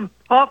of some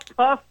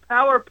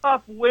power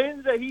puff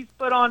wins that he's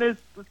put on his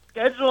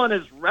schedule and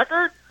his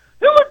record.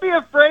 Who would be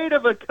afraid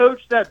of a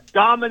coach that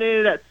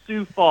dominated at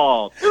Sioux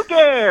Falls? Who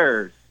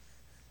cares?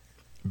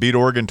 Beat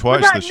Oregon We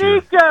twice got this year.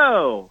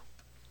 Nico.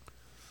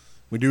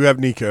 We do have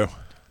Nico.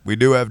 We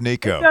do have It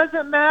Nico.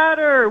 doesn't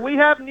matter. We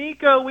have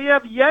Nico. We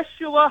have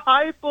Yeshua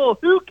Heupel.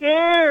 Who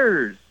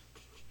cares?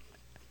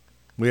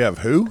 We have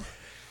who?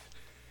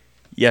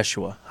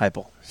 Yeshua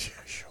Heupel.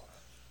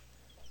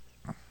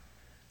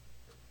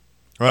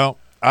 Well,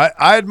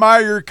 I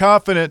admire your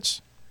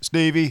confidence,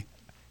 Stevie.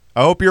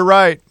 I hope you're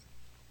right.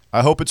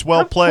 I hope it's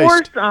well placed. Of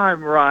course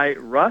I'm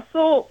right,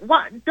 Russell.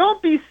 Why?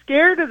 Don't be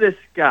scared of this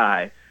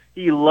guy.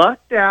 He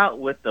lucked out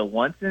with the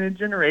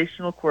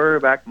once-in-a-generational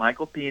quarterback,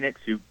 Michael Penix,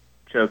 who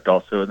choked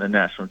also in the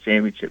national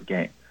championship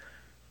game.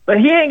 But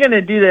he ain't going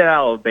to do that at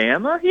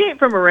Alabama. He ain't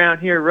from around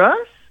here,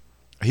 Russ.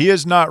 He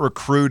is not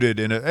recruited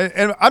and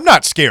I'm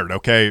not scared,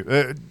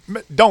 okay?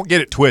 Don't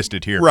get it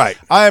twisted here. Right.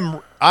 I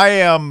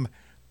am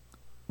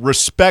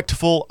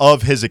respectful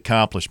of his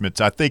accomplishments.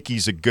 I think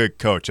he's a good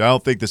coach. I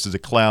don't think this is a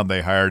clown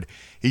they hired.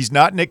 He's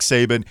not Nick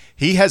Saban.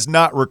 He has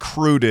not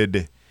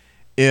recruited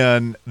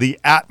in the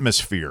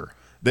atmosphere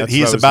that That's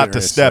he's what I was about to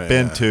gonna step say,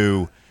 yeah.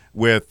 into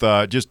with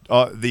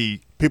the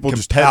People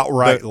just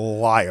outright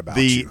lie about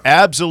the you.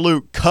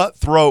 absolute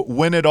cutthroat,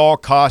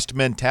 win-at-all-cost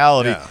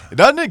mentality. Yeah. It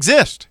doesn't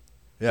exist.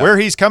 Yeah. Where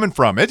he's coming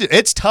from.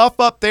 It's tough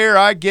up there.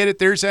 I get it.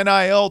 There's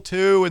NIL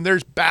too, and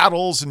there's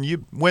battles, and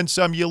you win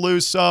some, you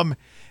lose some.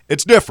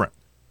 It's different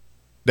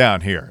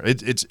down here.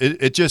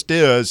 It just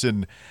is,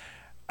 and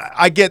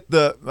I get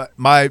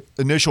my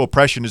initial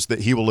impression is that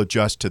he will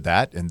adjust to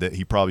that, and that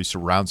he probably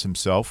surrounds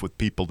himself with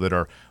people that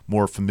are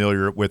more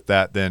familiar with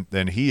that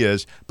than he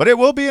is. But it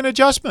will be an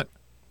adjustment.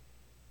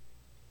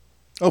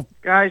 Oh,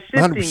 Guys,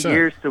 shifting 100%.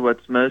 gears to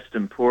what's most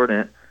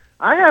important,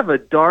 I have a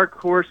dark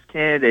horse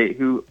candidate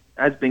who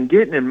has been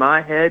getting in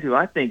my head, who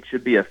I think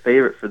should be a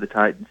favorite for the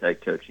Titans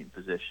head coaching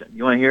position.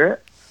 You want to hear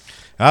it?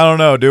 I don't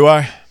know. Do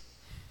I?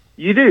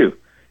 You do.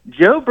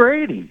 Joe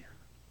Brady.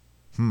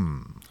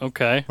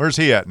 Okay. Where's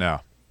he at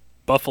now?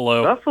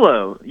 Buffalo.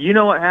 Buffalo. You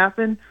know what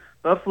happened?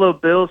 Buffalo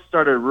Bills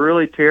started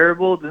really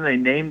terrible. Then they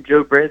named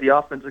Joe Brady the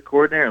offensive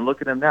coordinator, and look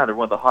at them now. They're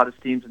one of the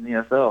hottest teams in the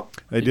NFL.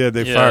 They did.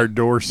 They Yeah. fired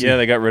Dorsey. Yeah,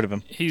 they got rid of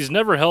him. He's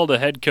never held a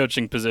head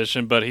coaching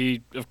position, but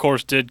he, of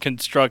course, did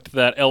construct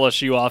that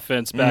LSU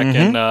offense back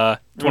in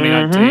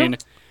 2019.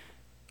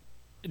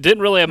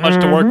 Didn't really have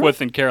much to work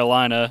with in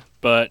Carolina,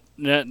 but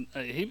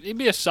he'd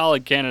be a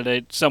solid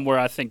candidate somewhere,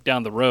 I think,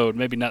 down the road.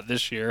 Maybe not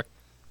this year.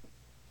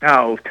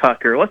 Oh,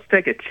 Tucker, let's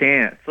take a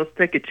chance.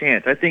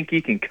 I think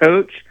he can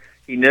coach.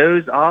 He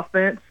knows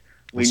offense.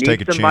 We Let's take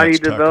need a somebody chance,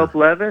 to develop Tucker.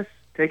 Levis.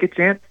 Take a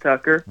chance,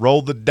 Tucker.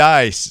 Roll the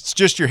dice. It's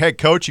just your head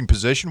coaching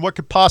position. What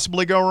could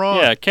possibly go wrong?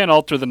 Yeah, it can't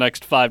alter the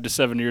next 5 to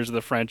 7 years of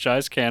the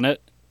franchise, can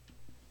it?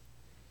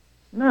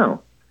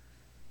 No.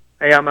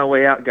 Hey, on my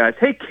way out, guys.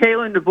 Hey,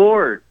 Kalen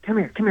DeBoer. Come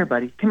here,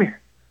 buddy. Come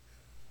here.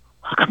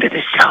 Welcome to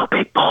the show,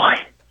 big boy.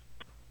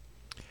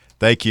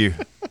 Thank you,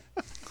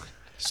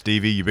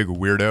 Stevie, you big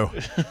weirdo.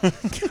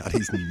 God,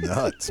 he's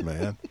nuts,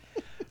 man.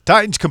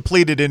 Titans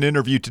completed an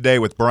interview today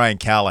with Brian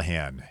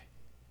Callahan,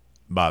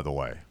 by the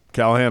way.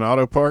 Callahan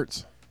Auto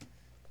Parts.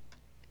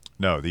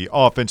 No, the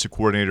offensive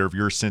coordinator of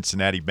your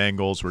Cincinnati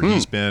Bengals, where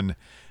he's been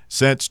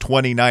since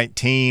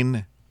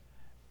 2019.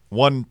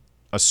 Won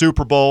a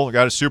Super Bowl,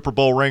 got a Super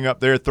Bowl ring up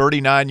there,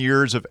 39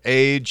 years of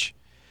age.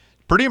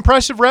 Pretty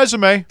impressive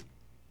resume.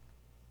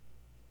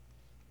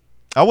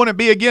 I wouldn't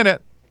be against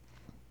it.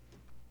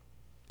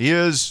 He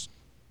is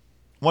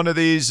one of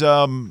these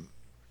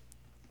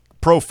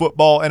pro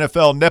football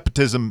NFL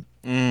nepotism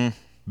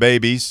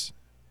babies.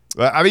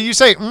 I mean, you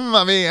say,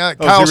 Kyle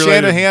related?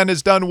 Shanahan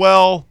has done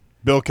well.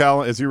 Bill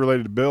Callahan. Is he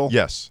related to Bill?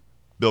 Yes,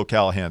 Bill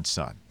Callahan's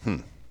son.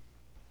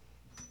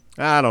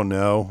 I don't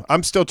know.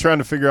 I'm still trying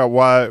to figure out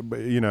why,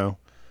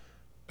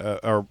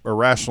 a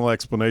rational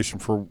explanation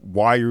for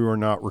why you are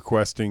not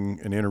requesting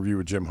an interview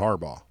with Jim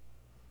Harbaugh.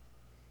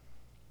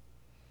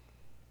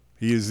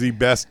 He is the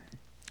best.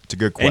 It's a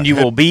good question. And you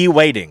will be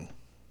waiting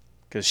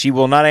because she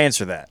will not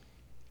answer that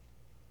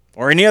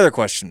or any other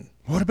question.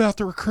 What about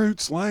the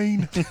recruits,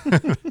 Lane?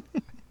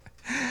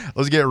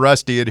 Let's get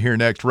Rusty in here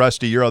next.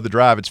 Rusty, you're on the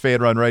drive. It's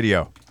Fanrun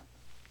Radio.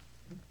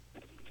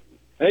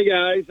 Hey,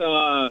 guys.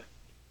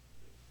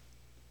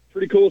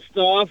 Pretty cool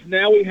stuff.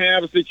 Now we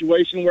have a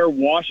situation where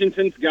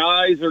Washington's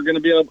guys are going to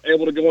be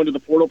able to go into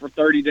the portal for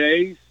 30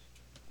 days.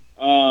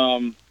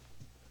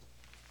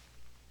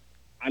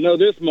 I know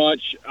this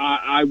much.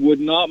 I would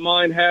not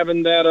mind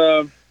having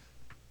that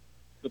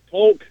the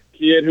Polk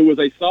kid who was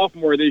a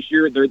sophomore this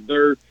year,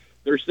 their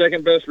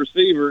second best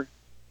receiver.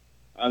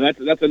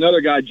 That's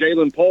another guy,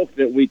 Jalen Polk,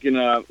 that we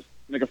can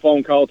make a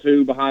phone call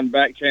to behind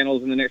back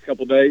channels in the next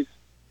couple of days.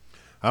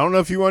 I don't know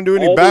if you want to do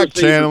any All the back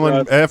receivers,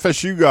 channeling.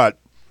 FSU got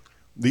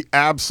the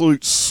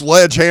absolute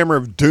sledgehammer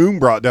of doom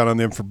brought down on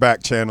them for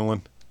back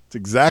channeling. It's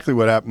exactly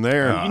what happened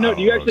there.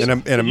 Do you actually,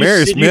 And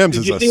Amarius Mims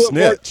is a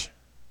snitch.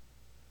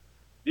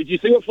 Did you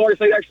see what Florida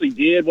State actually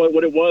did?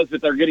 What it was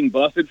that they're getting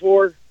busted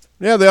for?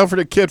 Yeah, they offered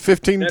a kid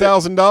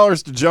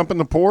 $15,000 to jump in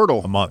the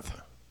portal. A month.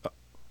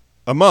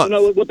 A month.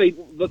 No,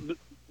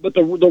 but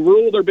the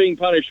rule they're being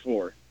punished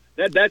for.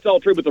 That's all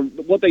true. But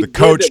The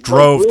coach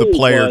drove the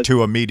player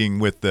to a meeting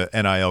with the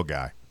NIL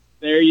guy.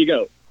 There you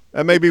go.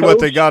 That may be what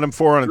they got him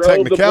for on a drove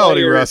the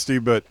technicality, player. Rusty,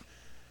 but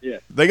Yeah.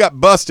 they got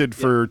busted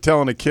for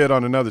telling a kid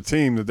on another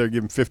team that they're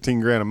giving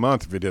 $15,000 a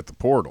month if he'd hit the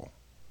portal.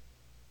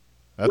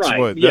 That's Right,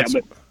 what. yeah, That's,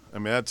 but-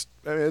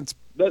 it's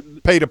The,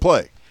 pay to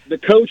play. the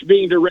coach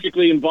being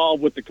directly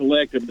involved with the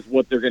collective is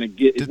what they're going to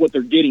get. Is what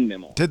they're getting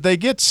them on. Did they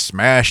get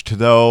smashed,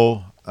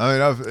 though? I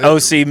mean,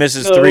 OC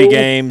misses No, 3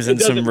 games it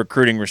and some doesn't.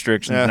 recruiting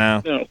restrictions Yeah.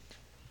 now. No.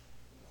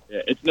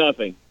 Yeah, it's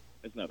nothing.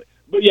 It's nothing.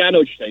 But yeah, I know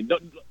what you're saying.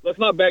 Let's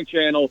not back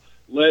channel.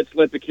 let's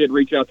let the kid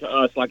reach out to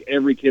us like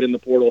every kid in the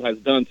portal has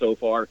done so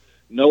far.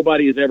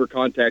 Nobody has ever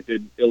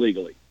contacted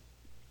illegally.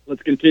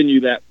 Let's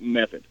continue that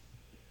method.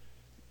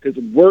 Because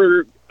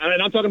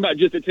and I'm talking about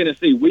just at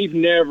Tennessee, we've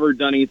never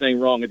done anything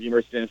wrong at the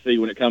University of Tennessee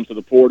when it comes to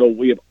the portal.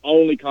 We have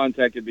only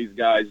contacted these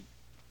guys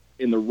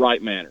in the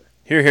right manner.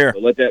 Hear, hear. So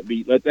let that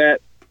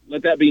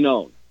be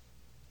known.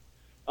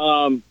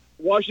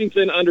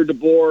 Washington under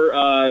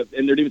DeBoer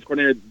and their defense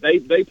coordinator,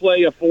 they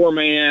play a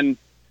 4-man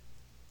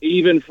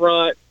even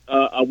front,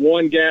 a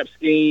 1-gap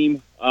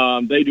scheme.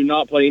 They do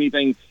not play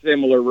anything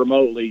similar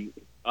remotely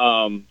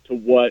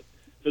to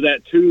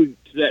that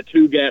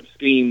 2-gap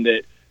scheme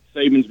that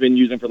Saban's been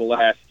using for the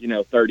last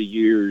 30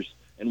 years,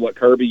 and what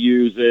Kirby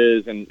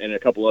uses, and a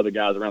couple other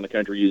guys around the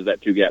country use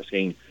that 2-gap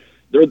scheme.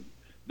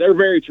 They're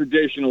very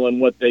traditional in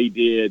what they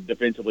did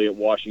defensively at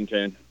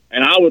Washington,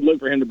 and I would look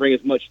for him to bring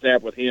as much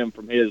staff with him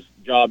from his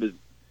job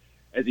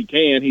as he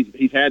can.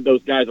 He's had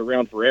those guys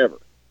around forever.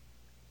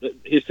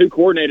 His 2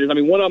 coordinators, I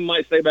mean, one of them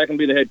might stay back and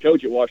be the head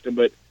coach at Washington,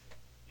 but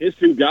his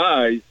 2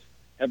 guys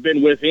have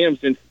been with him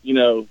since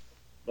the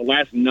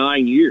last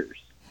 9 years.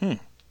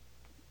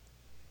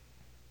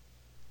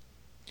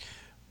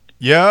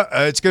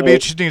 Yeah, it's going to be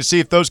interesting to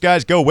see if those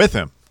guys go with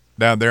him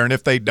down there, and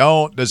if they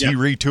don't, does he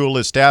retool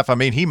his staff? I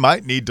mean, he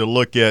might need to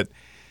look at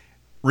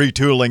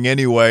retooling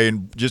anyway,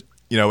 and just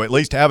at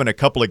least having a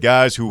couple of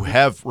guys who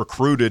have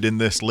recruited in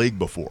this league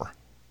before.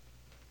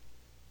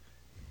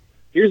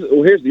 Here's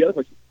the other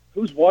question: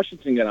 who's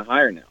Washington going to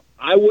hire now?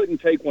 I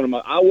wouldn't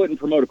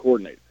promote a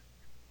coordinator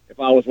if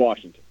I was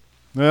Washington.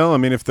 Well, I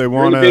mean, if they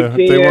want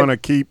to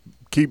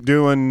keep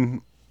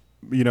doing,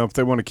 if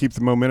they want to keep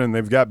the momentum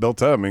they've got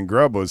built up. I mean,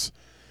 Grubb was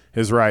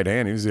his right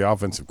hand. He was the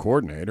offensive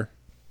coordinator.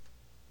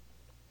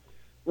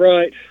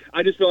 Right.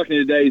 I just feel like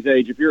in today's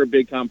age, if you're a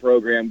big-time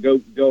program,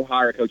 go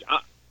hire a coach.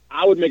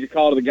 I would make a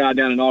call to the guy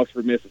down in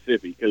Oxford,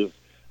 Mississippi, because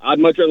I'd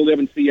much rather live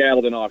in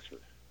Seattle than Oxford.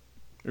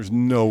 There's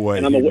no way.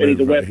 And he's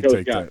a West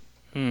Coast guy.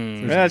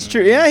 Yeah, that's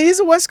true. Yeah, he's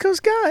a West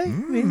Coast guy. I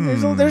mean,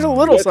 there's a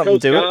little West something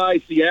Coast to guy,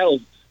 it.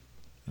 Seattle's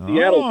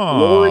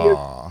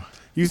glorious.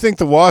 You think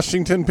the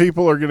Washington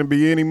people are going to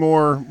be any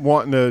more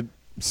wanting to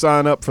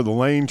sign up for the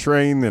Lane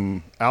train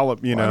than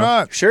Alabama? Why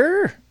not?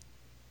 Sure.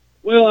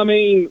 Well, I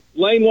mean,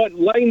 Lane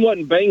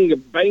wasn't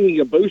banging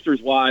a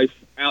booster's wife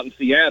out in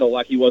Seattle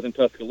like he was in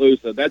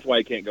Tuscaloosa. That's why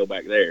he can't go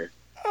back there.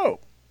 Oh.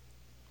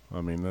 I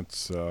mean,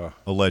 that's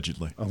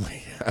Allegedly.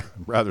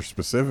 Rather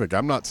specific.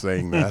 I'm not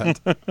saying that.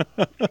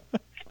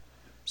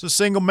 It's a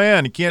single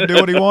man. He can't do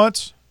what he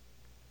wants.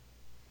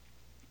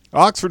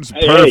 Oxford's a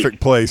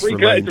perfect place for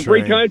Lane It's a free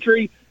train.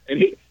 country,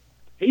 and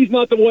he's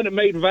not the one that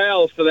made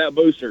vows to that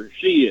booster.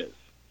 She is.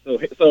 So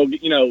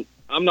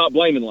I'm not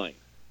blaming Lane.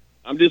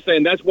 I'm just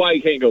saying that's why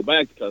he can't go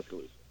back to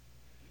Tuscaloosa.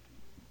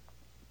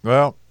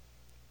 Well,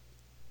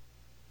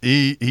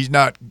 he's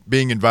not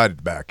being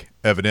invited back,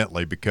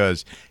 evidently,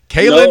 because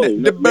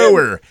Kalen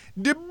DeBoer.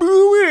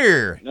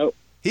 Nope.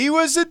 He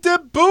was a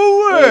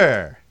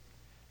DeBoer.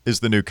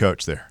 Is the new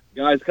coach there.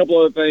 Guys, a couple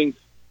other things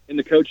in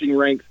the coaching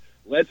ranks.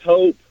 Let's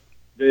hope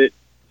that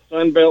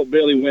Sunbelt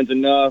Billy wins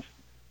enough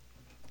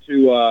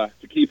to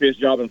keep his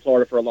job in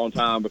Florida for a long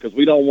time, because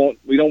we don't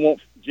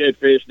want Jed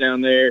Fish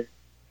down there.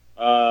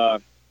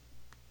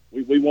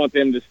 We want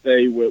them to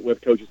stay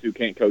with coaches who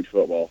can't coach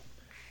football.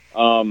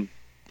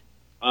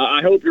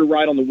 I hope you're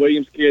right on the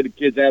Williams kid. The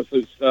kid's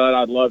absolute stud.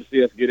 I'd love to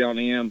see us get on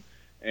him.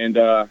 And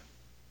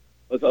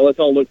let's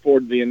all look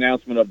forward to the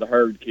announcement of the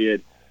Hurd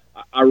kid.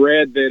 I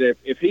read that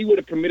if he would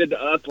have committed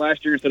to us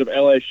last year instead of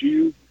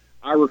LSU,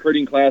 our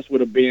recruiting class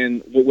would have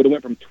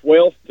went from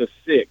 12th to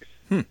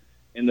 6th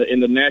in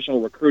the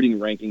national recruiting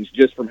rankings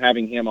just from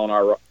having him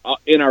on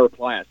in our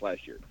class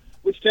last year.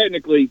 Which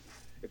technically,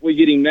 if we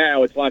get him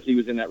now, it's like he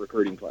was in that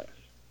recruiting class.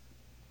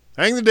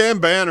 Hang the damn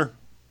banner.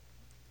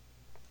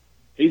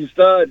 He's a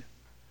stud.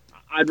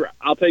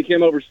 I'll take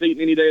him over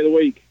Seaton any day of the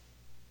week.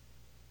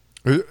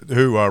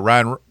 Who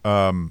Ryan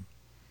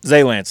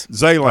Zaylance.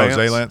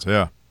 Zaylance,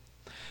 yeah.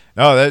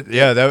 No,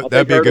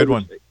 that'd be a good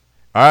one.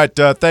 All right,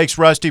 thanks,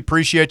 Rusty.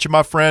 Appreciate you,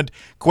 my friend.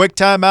 Quick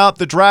timeout.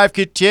 The drive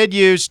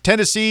continues.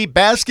 Tennessee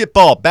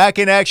basketball back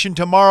in action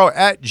tomorrow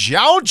at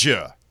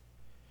Georgia.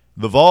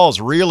 The Vols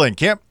reeling.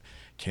 Can't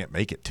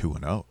make it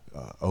 2-0.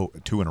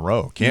 2 in a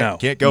row.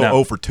 Can't go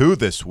 0 for 2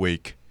 this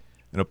week.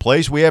 In a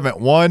place we haven't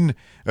won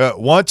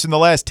once in the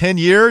last 10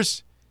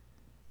 years.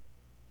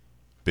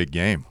 Big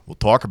game. We'll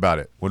talk about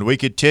it when we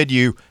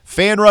continue.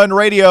 Fanrun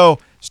Radio.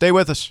 Stay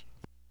with us.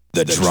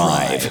 The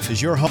Drive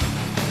Is your home.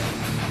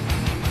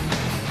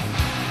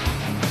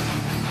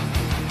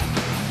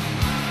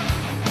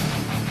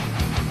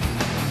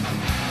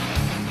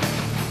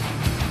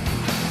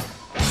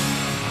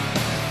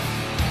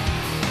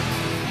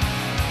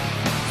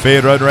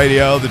 Fanrun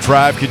Radio, the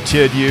drive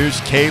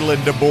continues. Kalen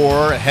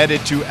DeBoer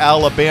headed to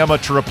Alabama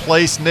to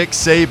replace Nick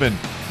Saban.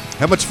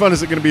 How much fun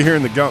is it going to be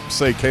hearing the Gump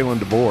say Kalen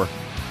DeBoer?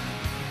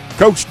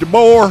 Coach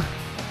DeBoer.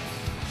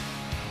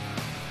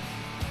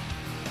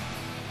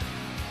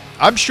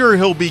 I'm sure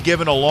he'll be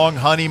given a long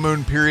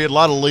honeymoon period, a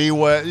lot of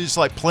leeway, just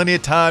like plenty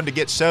of time to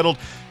get settled.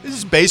 This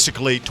is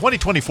basically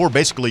 2024,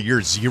 basically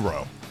year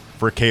zero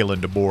for Kalen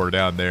DeBoer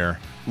down there.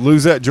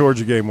 Lose that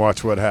Georgia game,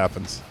 watch what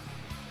happens.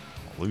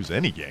 Lose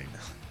any game.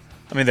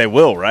 I mean, they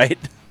will, right?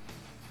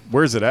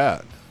 Where's it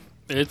at?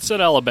 It's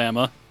at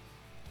Alabama.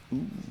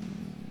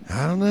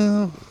 I don't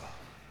know.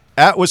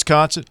 At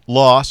Wisconsin,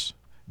 loss.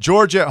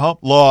 Georgia at home,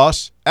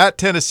 loss. At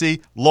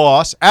Tennessee,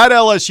 loss. At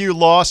LSU,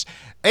 loss.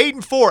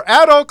 8-4.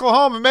 At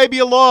Oklahoma, maybe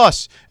a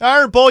loss.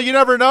 Iron Bowl, you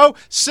never know.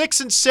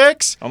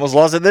 6-6. Almost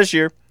lost it this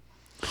year.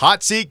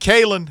 Hot seat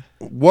Kalen.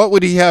 What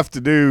would he have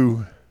to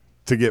do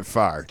to get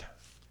fired?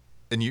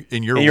 In year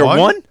Year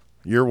one?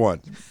 Year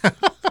one.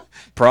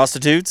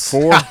 Prostitutes?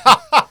 4.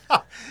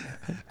 I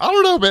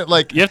don't know, but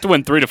like You have to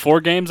win 3 to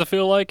 4 games, I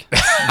feel like.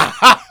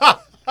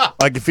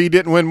 Like if he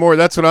didn't win more,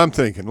 that's what I'm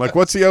thinking. Like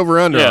what's the over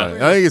under Yeah. on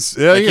it? I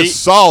think it's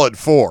solid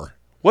 4.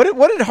 What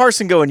did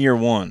Harsin go in year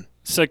one?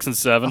 6 and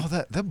 7. oh,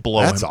 that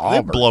blow That's him.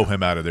 Auburn. They blow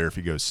him out of there if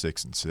he goes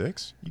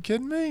 6-6. You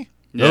kidding me?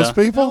 Yeah. Those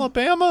people?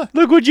 Alabama.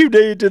 Look what you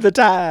did to the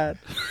Tide.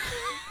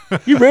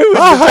 You ruined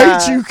the I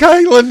Tide. hate you,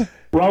 Kalen.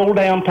 Roll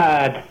down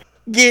Tide.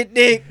 Get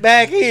Nick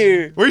back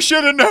here. We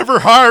should have never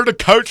hired a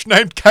coach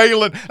named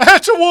Kalen.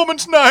 That's a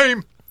woman's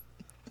name.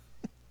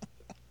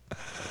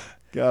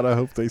 God, I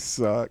hope they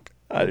suck.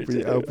 I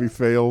do I hope he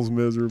fails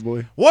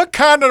miserably. What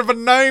kind of a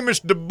name is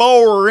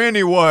DeBoer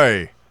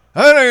anyway?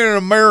 That ain't an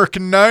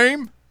American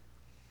name.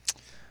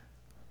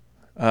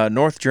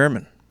 North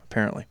German,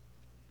 apparently.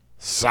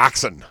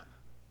 Saxon.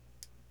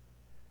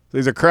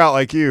 He's a kraut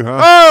like you,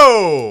 huh?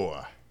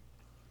 Oh!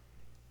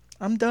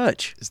 I'm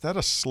Dutch. Is that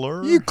a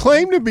slur? You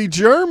claimed to be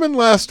German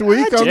last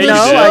week on did. this No,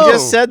 show. I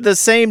just said the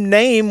same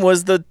name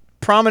was the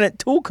prominent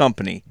tool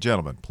company.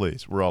 Gentlemen,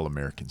 please. We're all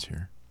Americans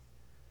here.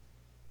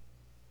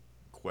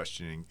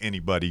 Questioning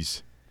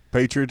anybody's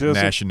Patriotism.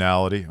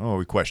 nationality. Oh,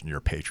 we question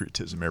your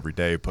patriotism every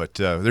day, but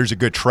there's a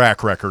good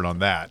track record on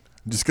that.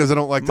 Just because I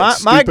don't like My that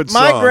stupid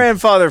my song.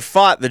 grandfather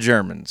fought the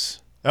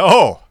Germans.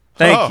 Oh.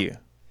 Thank you.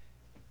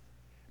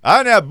 I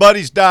didn't have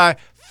buddies die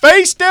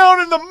face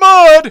down in the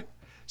mud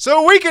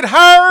so we could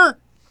hire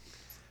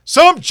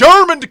some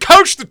German to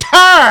coach the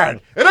Tide.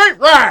 It ain't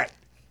right.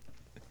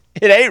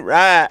 It ain't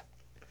right.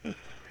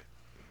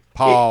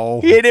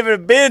 Paul. He ain't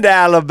even been to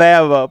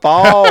Alabama,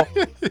 Paul.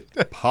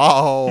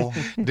 Paul.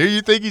 Do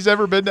you think he's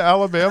ever been to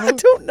Alabama? I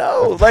don't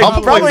know. Like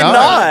Probably probably not.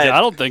 not. I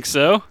don't think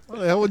so. Why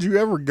the hell would you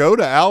ever go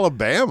to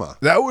Alabama?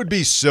 That would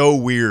be so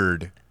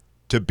weird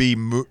to be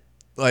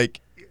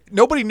like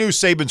nobody knew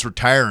Saban's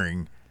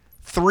retiring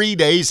 3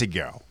 days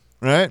ago,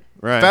 right?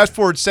 Right. Fast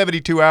forward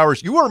 72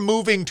 hours. You are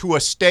moving to a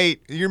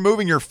state. You're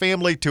moving your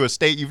family to a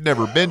state you've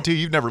never been to.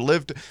 You've never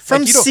lived. From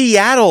Like, you don't-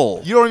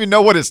 Seattle. You don't even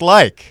know what it's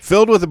like.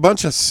 Filled with a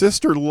bunch of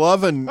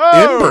sister-loving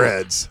Oh.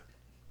 inbreds.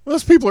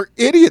 Those people are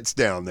idiots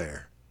down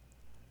there.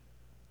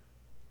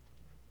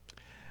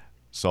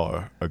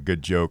 Saw a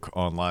good joke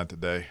online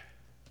today.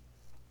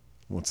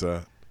 What's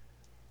that?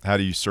 How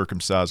do you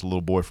circumcise a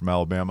little boy from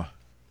Alabama?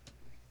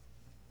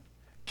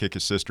 Kick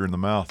his sister in the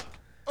mouth.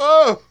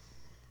 Oh.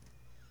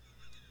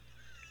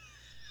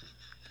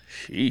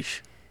 Sheesh.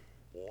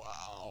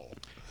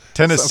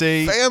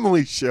 Tennessee. It's a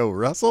family show,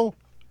 Russell.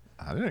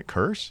 I didn't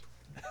curse.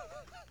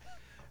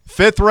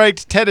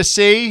 5th-ranked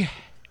Tennessee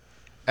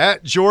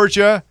at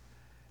Georgia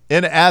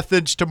in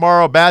Athens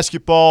tomorrow.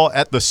 Basketball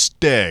at the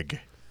Steg.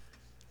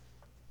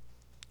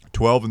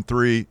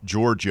 12-3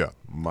 Georgia.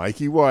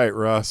 Mikey White,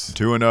 Russ.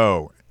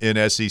 2-0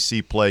 in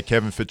SEC play.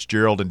 Kevin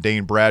Fitzgerald and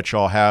Dane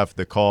Bradshaw have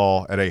the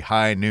call at a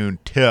high noon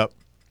tip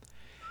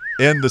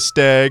in the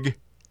Steg.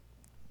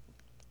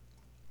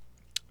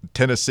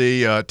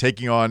 Tennessee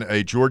taking on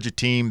a Georgia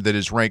team that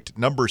is ranked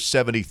number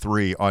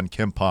 73 on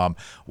KenPom.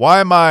 Why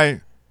am I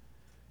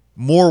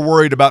more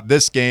worried about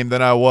this game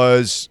than I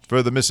was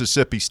for the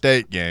Mississippi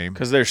State game?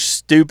 Because their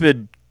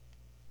stupid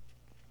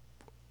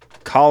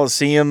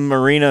Coliseum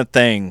Arena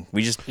thing.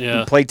 We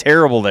play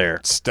terrible there.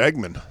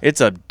 Stegman. It's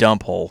a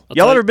dump hole. I'll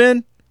Y'all tell ever you-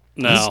 been?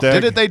 No.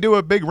 Steg. Didn't they do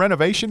a big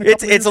renovation?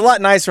 It's a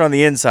lot nicer on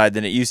the inside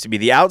than it used to be.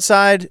 The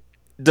outside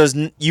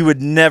you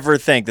would never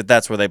think that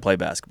that's where they play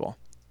basketball.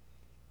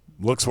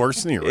 Looks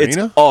worse than the It's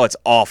arena. it's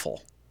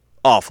awful.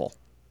 Awful.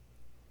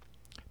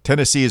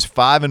 Tennessee is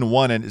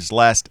 5-1 in its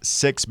last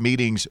 6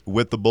 meetings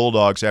with the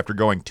Bulldogs after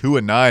going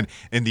 2-9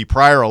 in the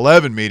prior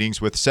 11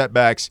 meetings with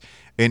setbacks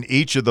in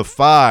each of the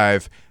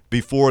 5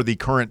 before the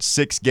current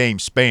 6-game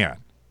span.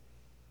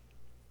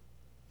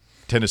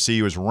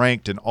 Tennessee was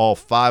ranked in all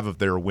 5 of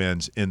their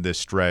wins in this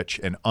stretch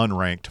and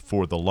unranked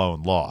for the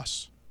lone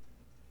loss.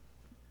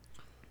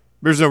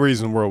 There's no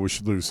reason in the world we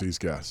should lose these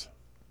guys.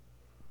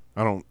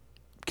 I don't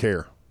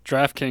care.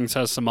 DraftKings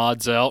has some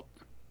odds out.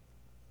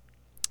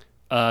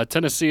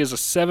 Tennessee is a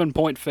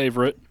 7-point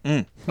favorite.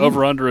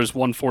 Over-under is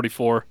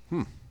 144.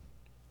 A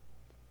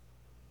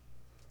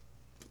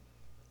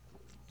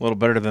little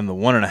better than the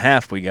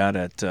 1.5 we got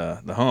at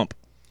the Hump.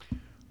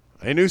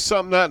 They knew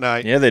something that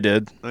night. Yeah, they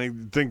did. I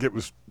think it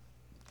was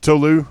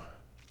Tolu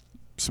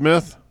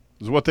Smith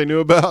is what they knew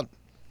about.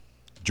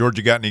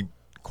 Georgia got any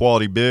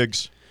quality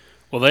bigs?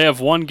 Well, they have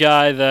one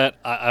guy that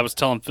I was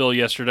telling Phil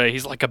yesterday.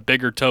 He's like a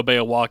bigger Tobe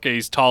Awaka.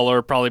 He's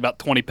taller, probably about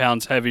 20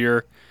 pounds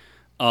heavier.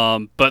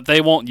 but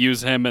they won't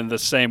use him in the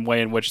same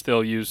way in which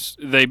they use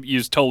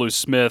Tolu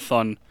Smith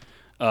on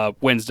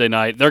Wednesday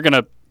night. They're going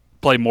to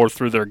play more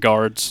through their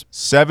guards.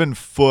 7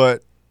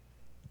 foot,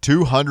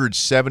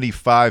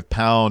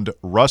 275-pound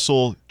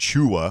Russell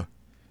Chua.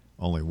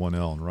 Only one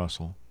L in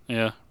Russell.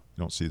 Yeah. You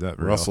don't see that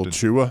very Russell often.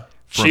 Chua.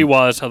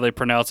 Chua is how they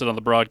pronounce it on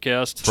the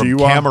broadcast. From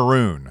Chihuahua.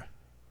 Cameroon.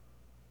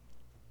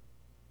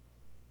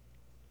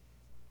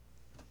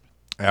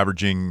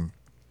 Averaging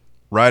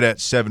right at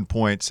 7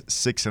 points,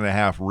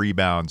 6.5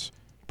 rebounds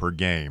per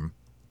game.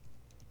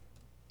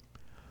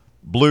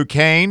 Blue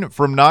Kane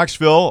from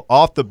Knoxville,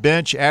 off the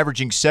bench,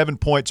 averaging 7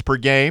 points per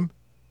game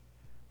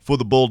for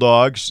the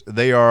Bulldogs.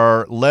 They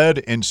are led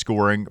in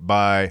scoring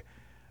by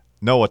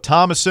Noah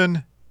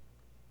Thomason,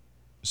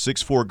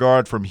 6'4"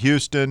 guard from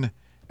Houston,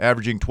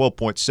 averaging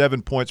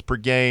 12.7 points per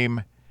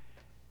game.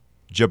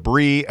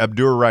 Jabri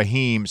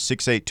Abdur-Rahim,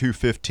 6'8",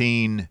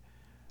 215,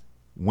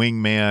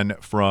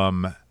 wingman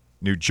from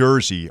New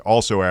Jersey,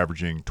 also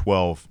averaging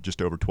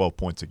just over 12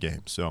 points a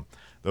game. So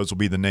those will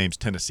be the names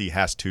Tennessee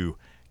has to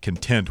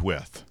contend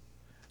with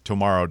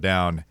tomorrow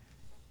down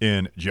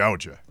in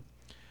Georgia.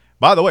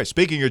 By the way,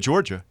 speaking of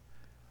Georgia,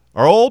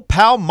 our old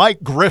pal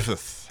Mike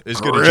Griffith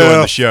is going to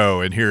join the show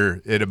in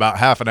here in about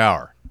half an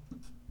hour.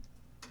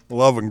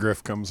 Love when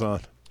Griff comes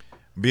on.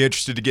 Be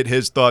interested to get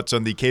his thoughts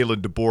on the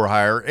Kalen DeBoer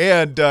hire.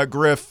 And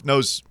Griff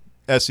knows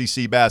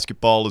SEC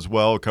basketball as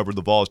well, covered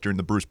the Vols during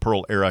the Bruce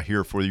Pearl era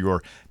here for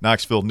your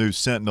Knoxville News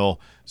Sentinel.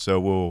 So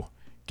we'll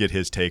get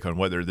his take on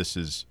whether this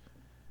is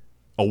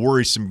a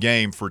worrisome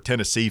game for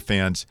Tennessee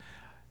fans.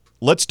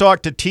 Let's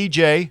talk to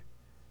TJ,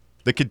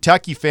 the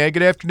Kentucky fan.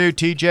 Good afternoon,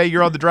 TJ.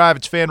 You're on the drive.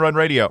 It's Fanrun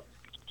Radio.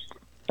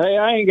 Hey,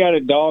 I ain't got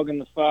a dog in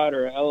the fight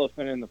or an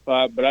elephant in the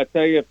fight, but I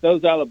tell you, if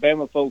those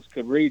Alabama folks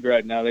could read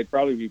right now, they'd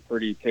probably be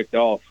pretty ticked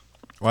off.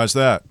 Why's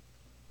that?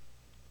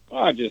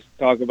 Well, I just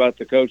talk about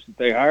the coach that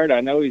they hired.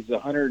 I know he's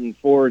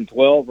 104-12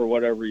 or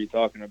whatever you're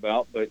talking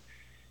about, but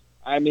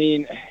I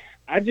mean,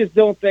 I just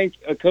don't think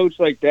a coach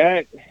like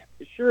that.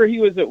 Sure, he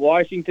was at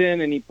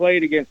Washington and he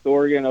played against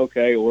Oregon.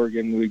 Okay,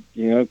 Oregon,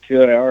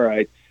 all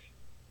right.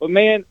 But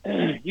man,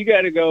 you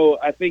got to go.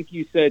 I think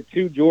you said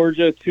to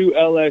Georgia, to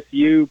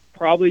LSU,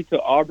 probably to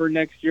Auburn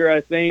next year.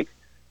 I think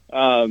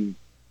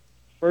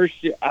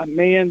first year,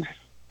 man.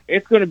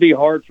 It's going to be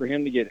hard for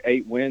him to get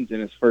 8 wins in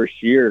his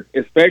first year,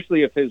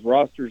 especially if his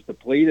roster's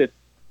depleted.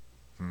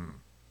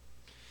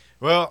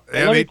 Well,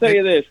 let me tell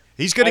you this.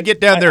 He's going to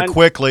get down there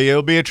quickly.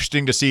 It'll be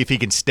interesting to see if he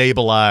can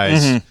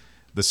stabilize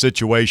the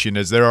situation,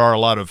 as there are a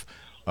lot of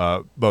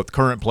both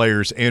current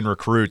players and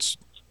recruits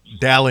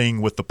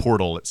dallying with the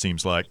portal, it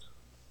seems like.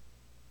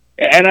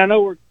 And I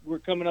know we're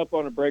coming up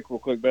on a break real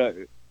quick, but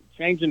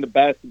changing to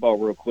basketball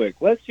real quick.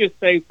 Let's just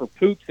say for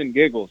poops and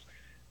giggles,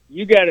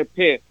 you got to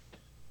pick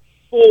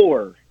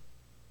 4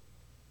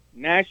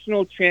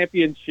 national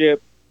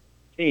championship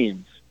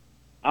teams.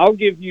 I'll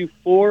give you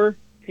 4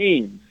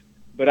 teams,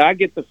 but I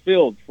get the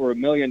field for $1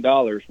 million.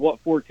 What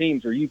 4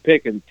 teams are you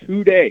picking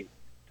today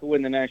to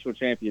win the national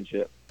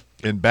championship?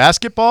 In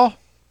basketball?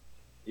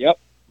 Yep.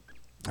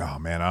 Oh,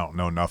 man, I don't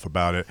know enough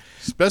about it.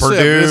 Especially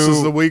Purdue, if this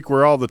is the week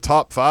where all the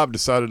top 5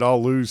 decided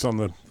all lose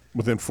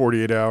within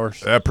 48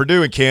 hours.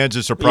 Purdue and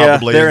Kansas are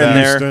probably they're in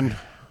there. that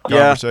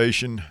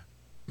conversation.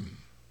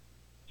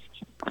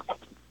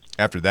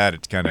 After that,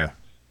 it's kind of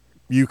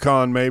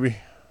UConn, maybe.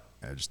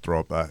 just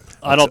throw it back.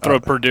 I don't throw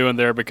Purdue in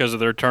there because of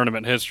their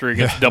tournament history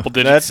against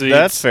double-digit seeds.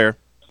 That's fair.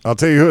 I'll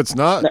tell you who it's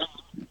not.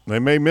 They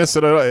may miss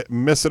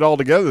it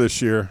altogether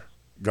this year.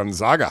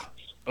 Gonzaga.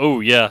 Oh,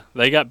 yeah.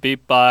 They got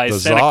beat by The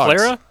Santa Zogs.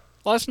 Clara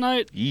last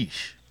night.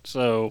 Yeesh.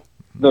 So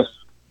The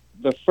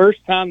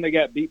first time they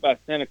got beat by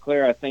Santa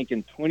Clara, I think,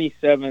 in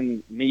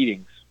 27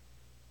 meetings.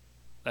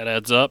 that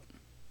adds up.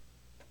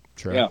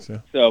 Tracks, yeah.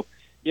 So,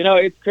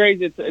 it's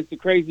crazy. It's a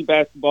crazy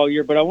basketball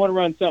year, but I want to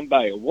run something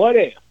by you. What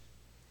if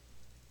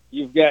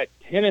you've got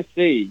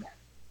Tennessee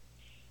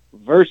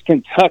versus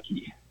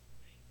Kentucky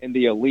in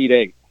the Elite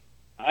Eight?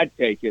 I'd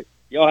take it.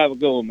 Y'all have a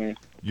good one, man.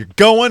 You're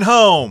going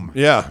home.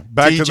 Yeah,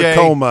 back to the TJ,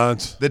 coal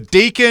mines. The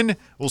Deacon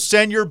will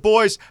send your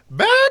boys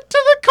back to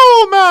the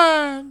coal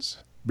mines.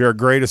 Be our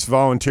greatest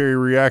voluntary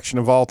reaction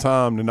of all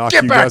time to knock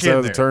Get you back guys in out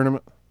of the there.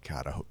 tournament.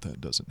 God, I hope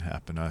that doesn't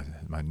happen.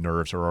 My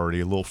nerves are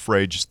already a little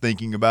frayed just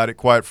thinking about it,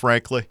 quite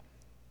frankly.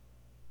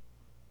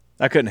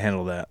 I couldn't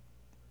handle that.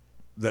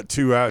 That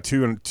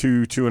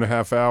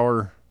 2.5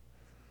 hour.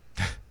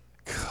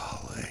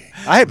 Golly.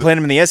 I had played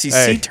him in the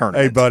SEC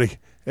tournament. Hey, buddy,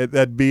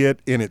 that'd be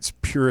it in its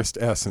purest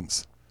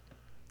essence.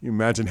 You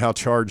imagine how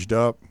charged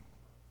up.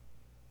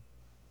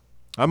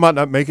 I might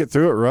not make it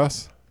through it,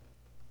 Russ.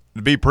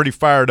 To be pretty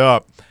fired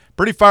up.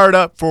 Pretty fired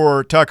up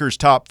for Tucker's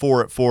Top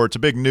 4 at 4. It's a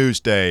big news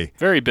day.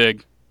 Very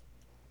big.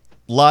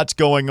 Lots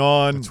going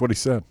on. That's what he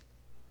said.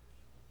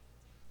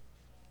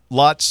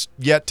 Lots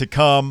yet to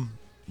come.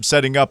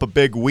 Setting up a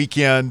big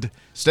weekend.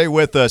 Stay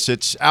with us.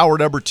 It's hour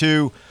number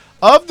 2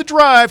 of The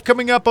Drive,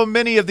 coming up on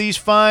many of these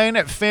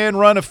fine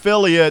fan-run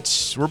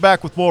affiliates. We're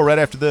back with more right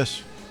after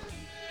this.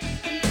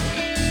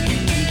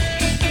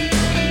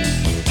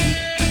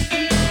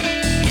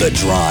 The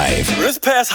Drive. Earth Pass